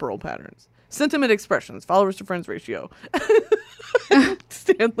patterns, sentiment expressions, followers to friends ratio.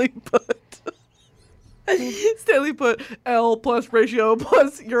 Stanley put L plus ratio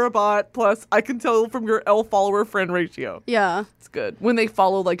plus you're a bot plus I can tell from your L follower friend ratio. Yeah. It's good. When they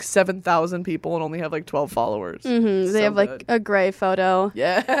follow like 7,000 people and only have like 12 followers. They have like a gray photo.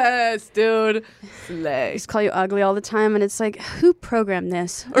 Yes, dude. Slay. Just call you ugly all the time and it's like, who programmed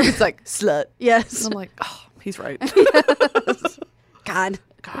this? Or it's like slut. Yes. And I'm like, oh, he's right. God.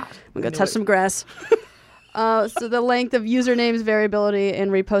 I'm going to touch some grass. So the length of usernames, variability, and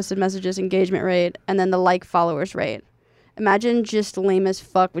reposted messages, engagement rate, and then the like followers rate. Imagine just lame as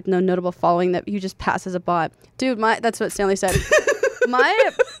fuck with no notable following that you just pass as a bot. Dude, that's what Stanley said.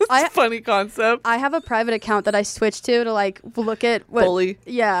 Funny concept. I have a private account that I switched to like look at what Bully.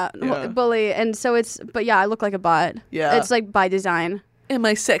 Yeah. Bully. And so I look like a bot. Yeah. It's like by design. Am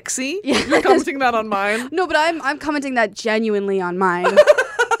I sexy? Yes. You're commenting that on mine? No, but I'm commenting that genuinely on mine.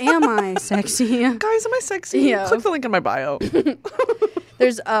 Am I sexy? Guys, am I sexy? Yeah. Click the link in my bio.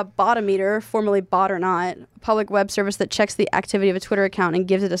 There's a Botometer, formerly Bot or Not, a public web service that checks the activity of a Twitter account and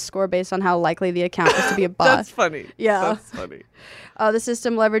gives it a score based on how likely the account is to be a bot. That's funny. Yeah. That's funny. The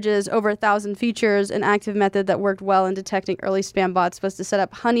system leverages over 1,000 features. An active method that worked well in detecting early spam bots was to set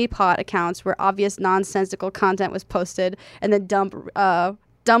up honeypot accounts where obvious nonsensical content was posted and then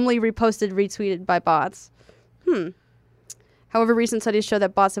dumbly reposted, retweeted by bots. However, recent studies show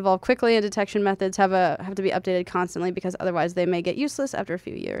that bots evolve quickly and detection methods have to be updated constantly because otherwise they may get useless after a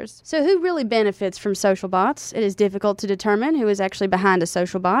few years. So who really benefits from social bots? It is difficult to determine who is actually behind a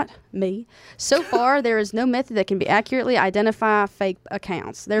social bot. Me. So far, there is no method that can be accurately identify fake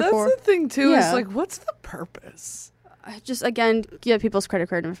accounts. Therefore, that's the thing, too, is like, what's the purpose? Just, again, get people's credit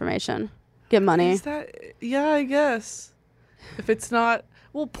card information. Get money. Yeah, I guess. If it's not...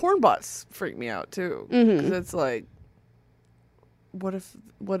 Well, porn bots freak me out, too. Because it's like... What if?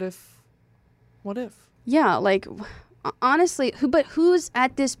 Yeah, like, honestly, who's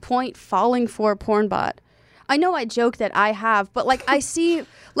at this point falling for a porn bot? I know I joke that I have, but like I see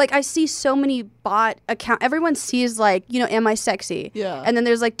so many bot account. Everyone sees like, am I sexy? Yeah. And then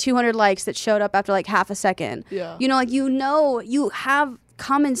there's like 200 likes that showed up after like half a second. Yeah. You have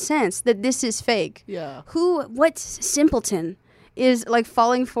common sense that this is fake. Yeah. What simpleton is like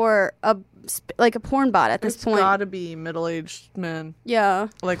falling for a porn bot at this point? It's gotta be middle-aged men. Yeah.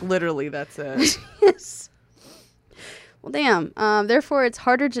 Like, literally, that's it. Yes. Well, damn. Therefore, it's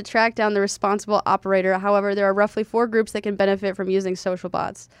harder to track down the responsible operator. However, there are roughly 4 groups that can benefit from using social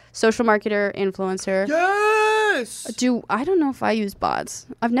bots. Social marketer, influencer. Yes! I don't know if I use bots.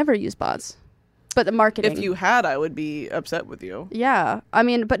 I've never used bots. But the marketing. If you had, I would be upset with you. Yeah. I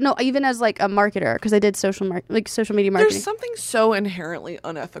mean, but no, even as like a marketer, because I did social media marketing. There's something so inherently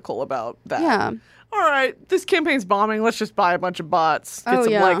unethical about that. Yeah. All right, this campaign's bombing. Let's just buy a bunch of bots, get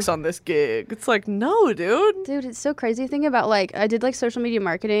some likes on this gig. It's like, no, dude. Dude, it's so crazy. Think about like I did like social media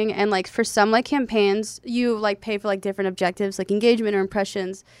marketing, and like for some like campaigns, you like pay for like different objectives, like engagement or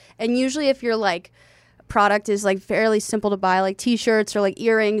impressions. And usually, if you're like product is like fairly simple to buy, like t-shirts or like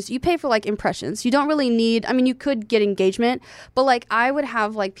earrings, you pay for like impressions. You don't really need, I mean, you could get engagement, but like I would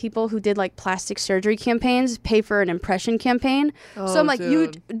have like people who did like plastic surgery campaigns pay for an impression campaign. So I'm like,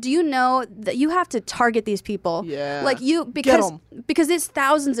 do you know that you have to target these people? Yeah. Like because it's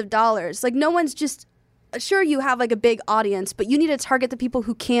thousands of dollars. Like no one's just, sure you have like a big audience, but you need to target the people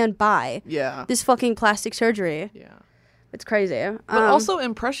who can buy this fucking plastic surgery. Yeah. It's crazy. But also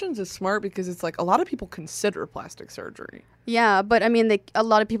impressions is smart because it's like a lot of people consider plastic surgery. Yeah, but I mean, a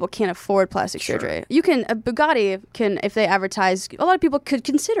lot of people can't afford plastic surgery. You can, a Bugatti can, if they advertise, a lot of people could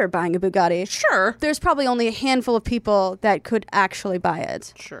consider buying a Bugatti. Sure. There's probably only a handful of people that could actually buy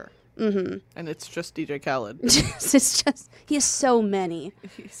it. Sure. Mm-hmm. And it's just DJ Khaled. It's just, he has so many.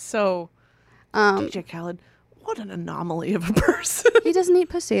 He's so, DJ Khaled, what an anomaly of a person. He doesn't eat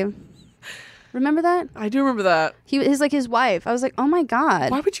pussy. Remember that? I do remember that. He's like his wife. I was like, oh my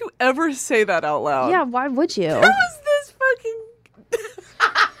God. Why would you ever say that out loud? Yeah, why would you? There was this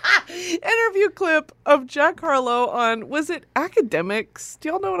fucking interview clip of Jack Harlow on, was it Academics? Do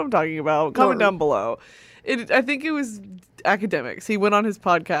y'all know what I'm talking about? Comment down below. I think it was Academics. He went on his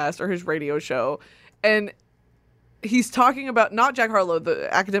podcast or his radio show, and he's talking about, not Jack Harlow,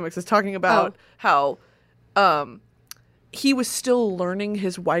 the Academics is talking about how he was still learning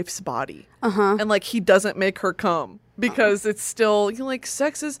his wife's body. And like he doesn't make her come because it's still, you know, like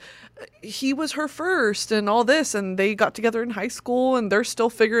sex is, he was her first and all this, and they got together in high school and they're still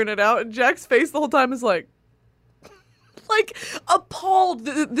figuring it out. And Jack's face the whole time is like appalled.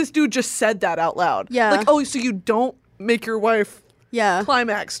 This dude just said that out loud. Yeah. Like, oh, so you don't make your wife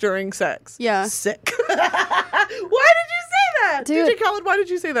climax during sex? Yeah. Sick. Why did you say that? Dude, DJ Khaled, why did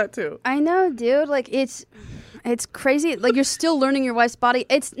you say that too? I know, dude. Like it's crazy. Like, you're still learning your wife's body.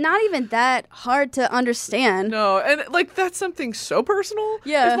 It's not even that hard to understand. No, and like that's something so personal.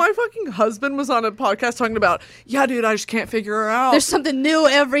 Yeah. If my fucking husband was on a podcast talking about, yeah, dude, I just can't figure her out. There's something new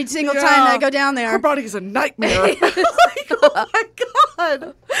every single time I go down there. Her body is a nightmare. Like, oh my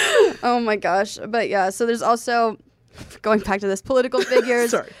God. Oh my gosh. But yeah, so there's also, going back to this, political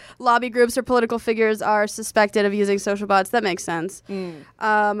figures. Sorry. Lobby groups or political figures are suspected of using social bots. That makes sense. For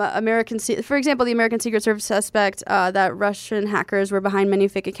example, the American Secret Service suspect that Russian hackers were behind many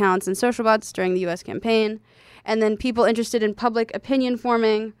fake accounts and social bots during the U.S. campaign. And then people interested in public opinion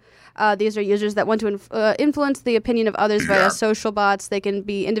forming. These are users that want to influence the opinion of others via social bots. They can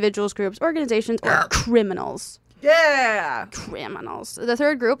be individuals, groups, organizations, or criminals. Yeah. Criminals. The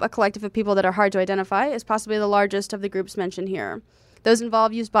third group, a collective of people that are hard to identify, is possibly the largest of the groups mentioned here. Those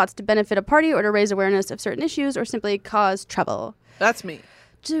involved use bots to benefit a party or to raise awareness of certain issues or simply cause trouble. That's me.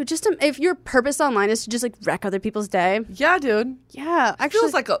 Dude, if your purpose online is to just like wreck other people's day. Yeah, dude. Yeah. Actually,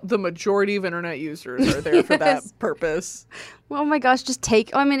 feels like the majority of internet users are there for that purpose. Oh my gosh, just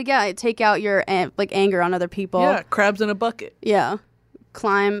take out your anger on other people. Yeah, crabs in a bucket. Yeah.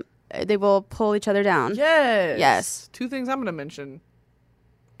 Climb. They will pull each other down. Yes. Two things I'm going to mention.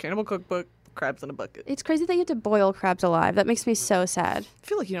 Cannibal Cookbook, crabs in a bucket. It's crazy that you have to boil crabs alive. That makes me so sad. I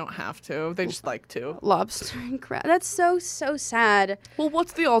feel like you don't have to. They just like to. Lobster and crab. That's so sad. Well,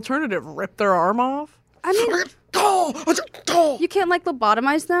 what's the alternative? Rip their arm off? I mean, you can't like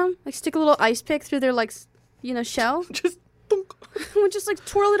lobotomize them? Like stick a little ice pick through their shell? Just just like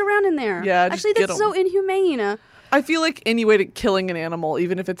twirl it around in there. Yeah, actually, that's so inhumane. I feel like any way to killing an animal,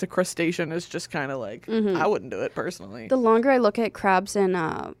 even if it's a crustacean, is just kind of like, I wouldn't do it personally. The longer I look at crabs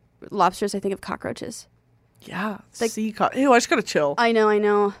and lobsters, I think of cockroaches. Yeah. Like, ew, I just gotta chill. I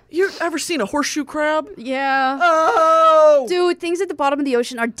know. You ever seen a horseshoe crab? Yeah. Oh! Dude, things at the bottom of the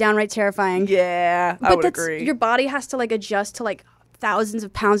ocean are downright terrifying. Yeah, I would agree. Your body has to adjust to thousands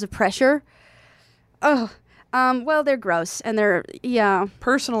of pounds of pressure. Oh. Well, they're gross, and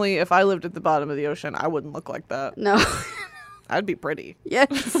Personally, if I lived at the bottom of the ocean, I wouldn't look like that. No. I'd be pretty. Yes.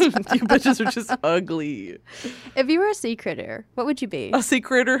 You bitches are just ugly. If you were a sea critter, what would you be? A sea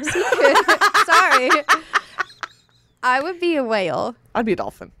critter? Sorry. I would be a whale. I'd be a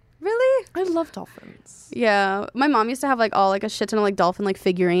dolphin. Really? I love dolphins. Yeah. My mom used to have a shit ton of dolphin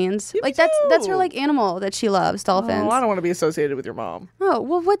figurines. Me That's her animal that she loves, dolphins. Oh, I don't want to be associated with your mom. Oh,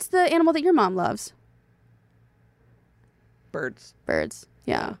 well, what's the animal that your mom loves? Birds.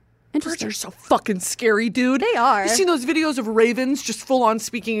 Yeah. Interesting. Birds are so fucking scary, dude. They are. You seen those videos of ravens just full on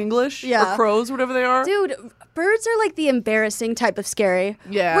speaking English? Yeah. Or crows, whatever they are? Dude, birds are like the embarrassing type of scary.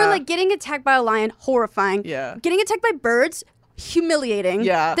 Yeah. We're like getting attacked by a lion, horrifying. Yeah. Getting attacked by birds, humiliating.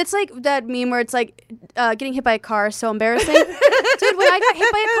 Yeah. That's like that meme where it's like getting hit by a car is so embarrassing. Dude, when I got hit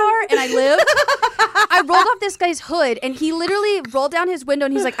by a car and I lived, I rolled off this guy's hood and he literally rolled down his window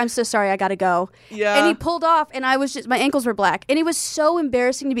and he's like, I'm so sorry, I gotta go. Yeah. And he pulled off and I was just, my ankles were black. And it was so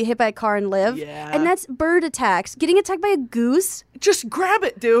embarrassing to be hit by a car and live. Yeah. And that's bird attacks. Getting attacked by a goose. Just grab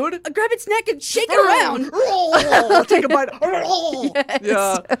it, dude. Grab its neck and shake it around. Roll. Take a bite. Roll. Yes.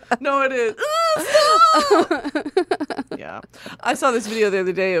 Yeah. No, it is. Yeah. I saw this video the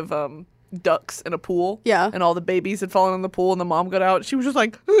other day of ducks in a pool. Yeah. And all the babies had fallen in the pool and the mom got out. She was just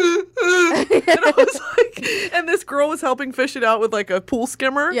like, and I was like, and this girl was helping fish it out with like a pool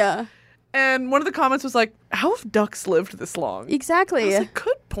skimmer. Yeah. And one of the comments was like, how have ducks lived this long? Exactly. I was like,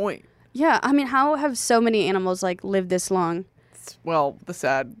 good point. Yeah, I mean, how have so many animals like lived this long? Well, the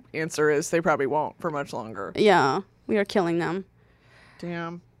sad answer is they probably won't for much longer. Yeah, we are killing them.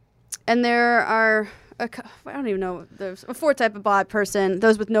 Damn. And there are, I don't even know, there's a fourth type of bot person,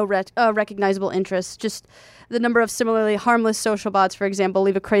 those with no recognizable interests. Just the number of similarly harmless social bots, for example,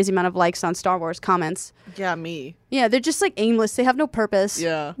 leave a crazy amount of likes on Star Wars comments. Yeah, me. Yeah, they're just like aimless. They have no purpose.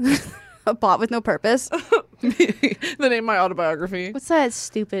 Yeah. A bot with no purpose. The name of my autobiography. What's that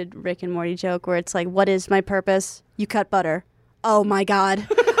stupid Rick and Morty joke where it's like, what is my purpose? You cut butter. Oh my God.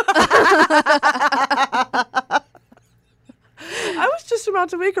 I was just about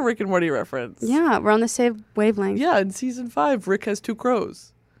to make a Rick and Morty reference. Yeah, we're on the same wavelength. Yeah, in season 5, Rick has 2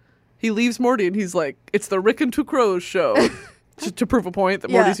 crows. He leaves Morty and he's like, it's the Rick and 2 Crows show. Just to prove a point that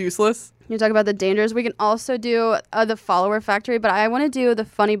Morty's useless. You talk about the dangers. We can also do the follower factory, but I want to do the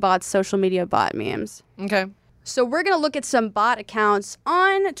funny bots social media bot memes. Okay. So we're going to look at some bot accounts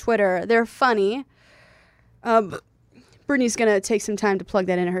on Twitter. They're funny. Brittany's going to take some time to plug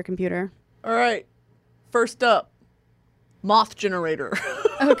that into her computer. All right. First up, Moth Generator.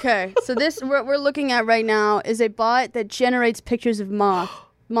 Okay. So this we're looking at right now is a bot that generates pictures of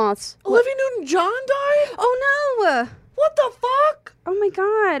moths. Olivia Newton-John died? Oh no! What the fuck? Oh my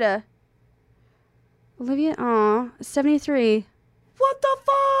God. Olivia, 73. What the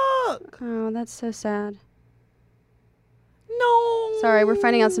fuck? Oh, that's so sad. No. Sorry, we're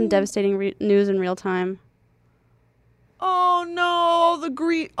finding out some devastating news in real time. Oh no, the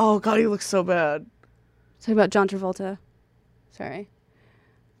green. Oh God, he looks so bad. Talking about John Travolta. Sorry.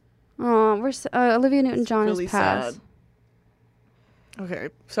 Oh, Olivia Newton-John Really has passed. sad. Okay,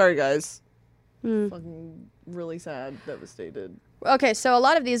 sorry guys. Fucking really sad, devastated. Okay, so a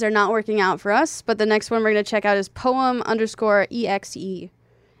lot of these are not working out for us, but the next one we're going to check out is poem_exe.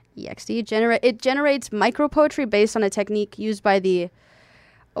 It generates micro poetry based on a technique used by the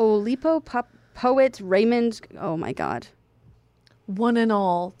Oulipo poet Raymond. Oh my God. One and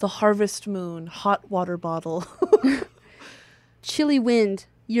all, the harvest moon, hot water bottle. Chilly wind,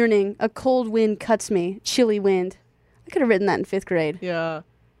 yearning, a cold wind cuts me. Chilly wind. I could have written that in 5th grade. Yeah.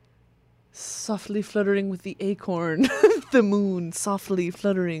 Softly fluttering with the acorn. The moon, softly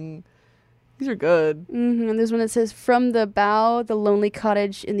fluttering. These are good. And there's one that says, from the bough, the lonely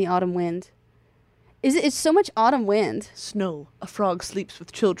cottage in the autumn wind. It's so much autumn wind. Snow, a frog sleeps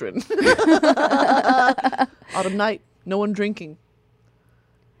with children. Autumn night, no one drinking.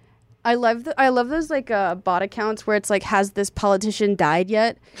 I love those like bot accounts where it's like, has this politician died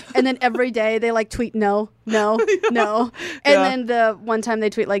yet? And then every day they like tweet no, no. And then the one time they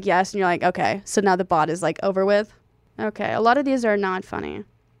tweet like yes, and you're like, okay, so now the bot is like over with. Okay, a lot of these are not funny.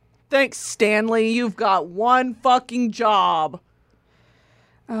 Thanks, Stanley. You've got one fucking job.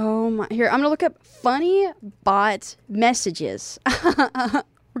 Oh my! Here, I'm gonna look up funny bot messages. We're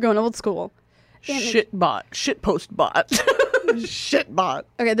going old school. Shit post bot. Shit bot.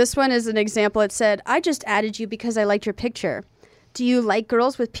 Okay, this one is an example. It said, I just added you because I liked your picture. Do you like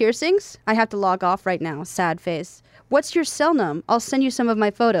girls with piercings? I have to log off right now. Sad face. What's your cell num? I'll send you some of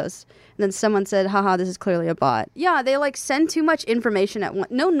my photos. And then someone said, haha, this is clearly a bot. Yeah, they like send too much information at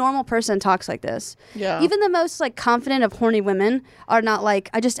once. No normal person talks like this. Yeah. Even the most like confident of horny women are not like,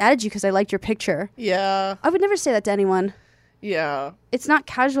 I just added you because I liked your picture. Yeah. I would never say that to anyone. Yeah. It's not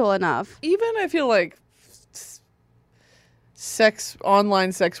casual enough. Even I feel like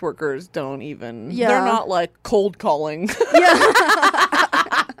online sex workers don't even. Yeah. They're not like cold calling.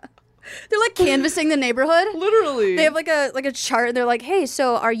 Yeah. They're like canvassing the neighborhood. Literally. They have like a chart and they're like, hey,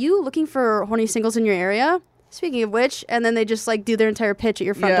 so are you looking for horny singles in your area? Speaking of which, and then they just like do their entire pitch at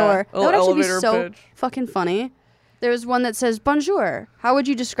your front door. That would actually be so fucking funny. There's one that says, bonjour. How would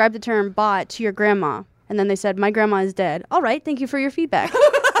you describe the term bot to your grandma? And then they said, my grandma is dead. All right, thank you for your feedback.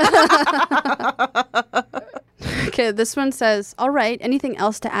 Okay, this one says, all right, anything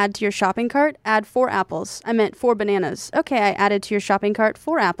else to add to your shopping cart? Add 4 apples. I meant 4 bananas. Okay, I added to your shopping cart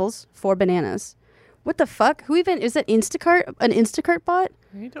 4 apples, 4 bananas. What the fuck? Who even, is that Instacart? An Instacart bot?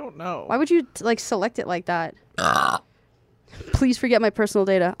 I don't know. Why would you select it like that? Please forget my personal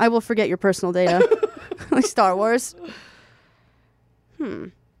data. I will forget your personal data. Like Star Wars.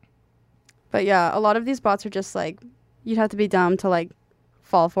 But yeah, a lot of these bots are just like, you'd have to be dumb to like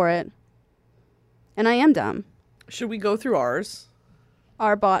fall for it. And I am dumb. Should we go through ours?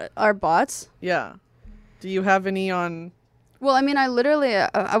 Our bots? Yeah. Do you have any on? Well, I mean, I literally,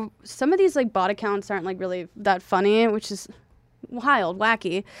 some of these like bot accounts aren't like really that funny, which is wild,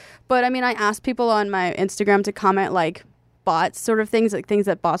 wacky. But I mean, I asked people on my Instagram to comment like bots sort of things, like things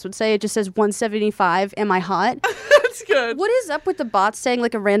that bots would say. It just says 175, am I hot? That's good. What is up with the bots saying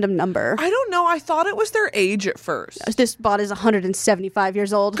like a random number? I don't know. I thought it was their age at first. This bot is 175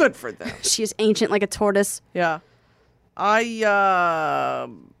 years old. Good for them. She is ancient like a tortoise. Yeah. I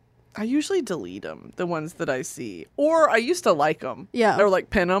usually delete them, the ones that I see. Or I used to like them. Yeah. Or like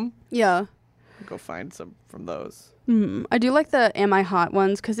pin them. Yeah. Go find some from those. I do like the am I hot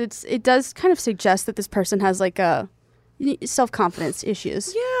ones because it does kind of suggest that this person has like a self-confidence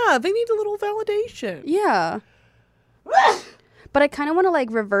issues. Yeah, they need a little validation. Yeah. But I kind of want to like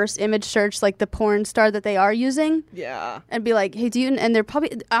reverse image search like the porn star that they are using. Yeah. And be like, hey, do you, and they're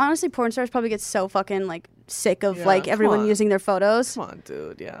probably, honestly, porn stars probably get so fucking like sick of like everyone using their photos. Come on,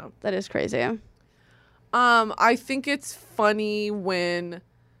 dude. Yeah. That is crazy. I think it's funny when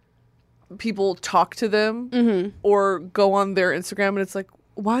people talk to them or go on their Instagram and it's like,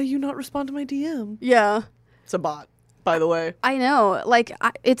 why do you not respond to my DM? Yeah. It's a bot, by the way. I know. Like,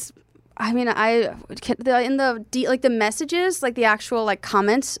 in the messages, like the actual like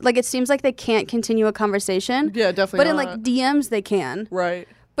comments, like it seems like they can't continue a conversation. Yeah, definitely. But in like DMs, they can. Right.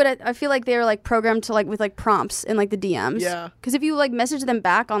 But I feel like they're like programmed to like with like prompts in like the DMs. Yeah. Because if you like message them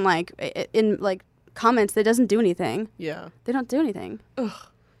back on like in like comments, that doesn't do anything. Yeah. They don't do anything. Ugh.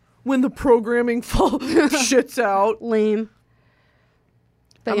 When the programming shits out. Lame.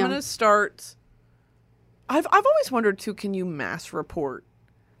 But I'm gonna start. I've always wondered too. Can you mass report?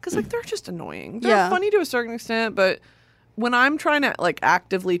 Because like they're just annoying. They're funny to a certain extent, but when I'm trying to like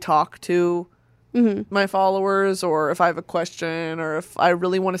actively talk to my followers, or if I have a question, or if I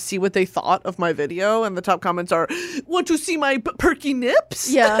really want to see what they thought of my video, and the top comments are, "Want to see my perky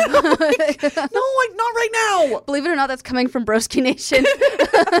nips?" Yeah. Like, no, like not right now. Believe it or not, that's coming from Broski Nation.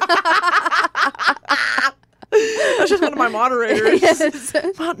 That's just one of my moderators. Yes.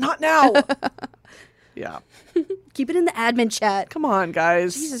 Not now. Yeah. Keep it in the admin chat. Come on,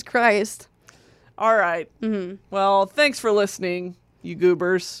 guys. Jesus Christ. All right. Well, thanks for listening, you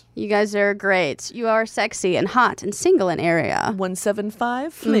goobers. You guys are great. You are sexy and hot and single in area.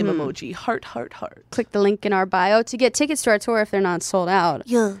 175 flame emoji, heart, heart, heart. Click the link in our bio to get tickets to our tour if they're not sold out.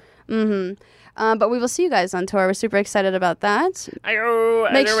 Yeah. But we will see you guys on tour. We're super excited about that.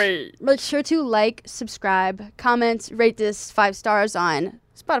 Make sure to like, subscribe, comment, rate this 5 stars on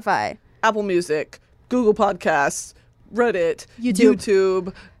Spotify, Apple Music, Google Podcasts, Reddit,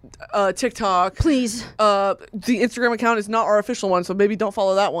 YouTube, TikTok. Please. The Instagram account is not our official one, so maybe don't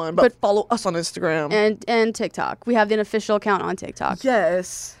follow that one, but follow us on Instagram. And TikTok. We have the unofficial account on TikTok.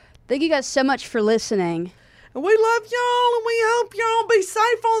 Yes. Thank you guys so much for listening. And we love y'all, and we hope y'all be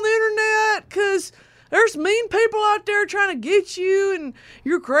safe on the internet, because there's mean people out there trying to get you and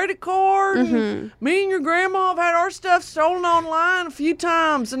your credit card. And me and your grandma have had our stuff stolen online a few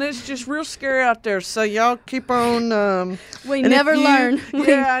times, and it's just real scary out there. So y'all keep on. We never learn.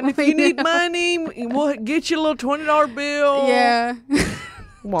 Yeah, and if you need money, we'll get you a little $20 bill. Yeah.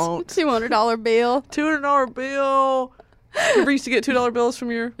 Won't. $200 bill. $200 bill. You ever used to get $2 bills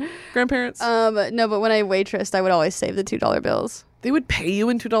from your grandparents? No, but when I waitressed, I would always save the $2 bills. They would pay you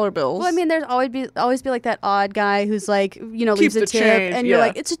in $2 bills? Well, I mean, there's always be like that odd guy who's like, leaves a tip, change, and you're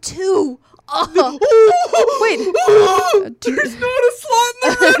like, it's a 2. Oh. Wait. There's not a slot in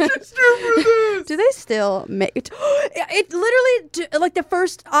the register for this. Do they still make it? It literally, like the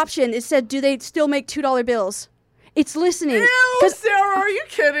first option, it said, do they still make $2 bills? It's listening. Ew, Sarah, are you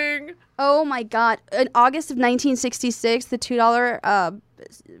kidding? Oh my God. In August of 1966, the $2,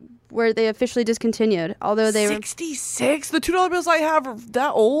 where they officially discontinued, although they 66? The $2 bills I have are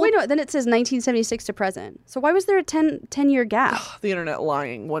that old? Wait, no, then it says 1976 to present. So why was there a 10-year gap? The internet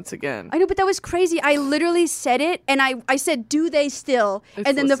lying once again. I know, but that was crazy. I literally said it, and I said, do they still? It's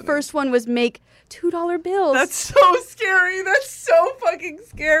and then listening. the first one was make $2 bills. That's so scary. That's so fucking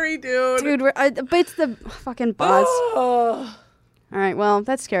scary, dude. Dude, but it's the fucking bots. All right, well,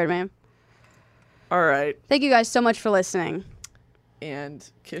 that scared me. All right. Thank you guys so much for listening. and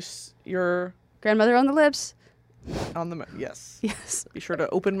kiss your grandmother on the lips. Yes. Yes. Be sure to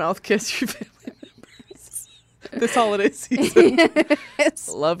open mouth kiss your family members this holiday season. Yes.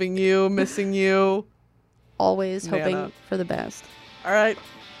 Loving you, missing you. Always Nana. hoping for the best. All right.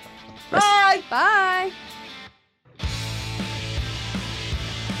 Bye. Bye.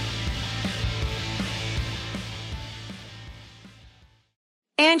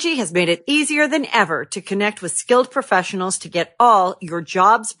 Angie has made it easier than ever to connect with skilled professionals to get all your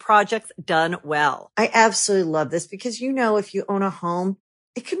jobs projects done well. I absolutely love this because, you know, if you own a home,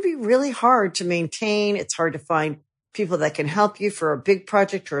 it can be really hard to maintain. It's hard to find people that can help you for a big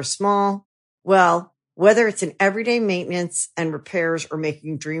project or a small. Well, whether it's in everyday maintenance and repairs or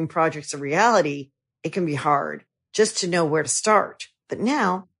making dream projects a reality, it can be hard just to know where to start. But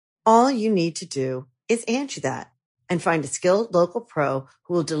now all you need to do is Angie that and find a skilled local pro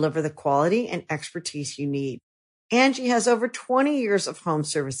who will deliver the quality and expertise you need. Angie has over 20 years of home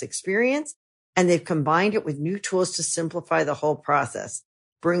service experience, and they've combined it with new tools to simplify the whole process.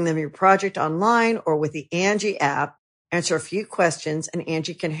 Bring them your project online or with the Angie app, answer a few questions, and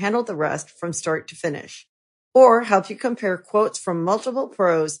Angie can handle the rest from start to finish. Or help you compare quotes from multiple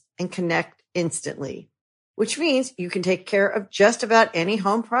pros and connect instantly, which means you can take care of just about any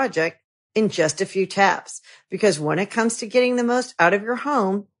home project in just a few taps. Because when it comes to getting the most out of your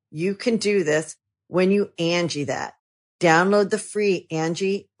home, you can do this when you Angie that. Download the free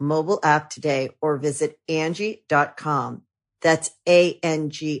Angie mobile app today or visit Angie.com. That's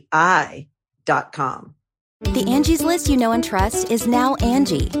ANGI.com. The Angie's List you know and trust is now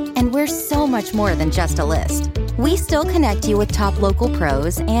Angie, and we're so much more than just a list. We still connect you with top local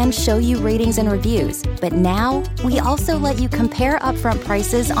pros and show you ratings and reviews, but now we also let you compare upfront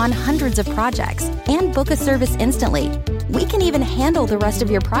prices on hundreds of projects and book a service instantly. We can even handle the rest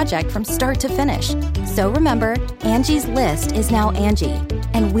of your project from start to finish. So remember, Angie's List is now Angie,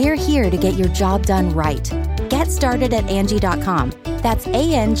 and we're here to get your job done right. Get started at Angie.com. That's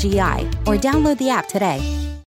ANGI, or download the app today.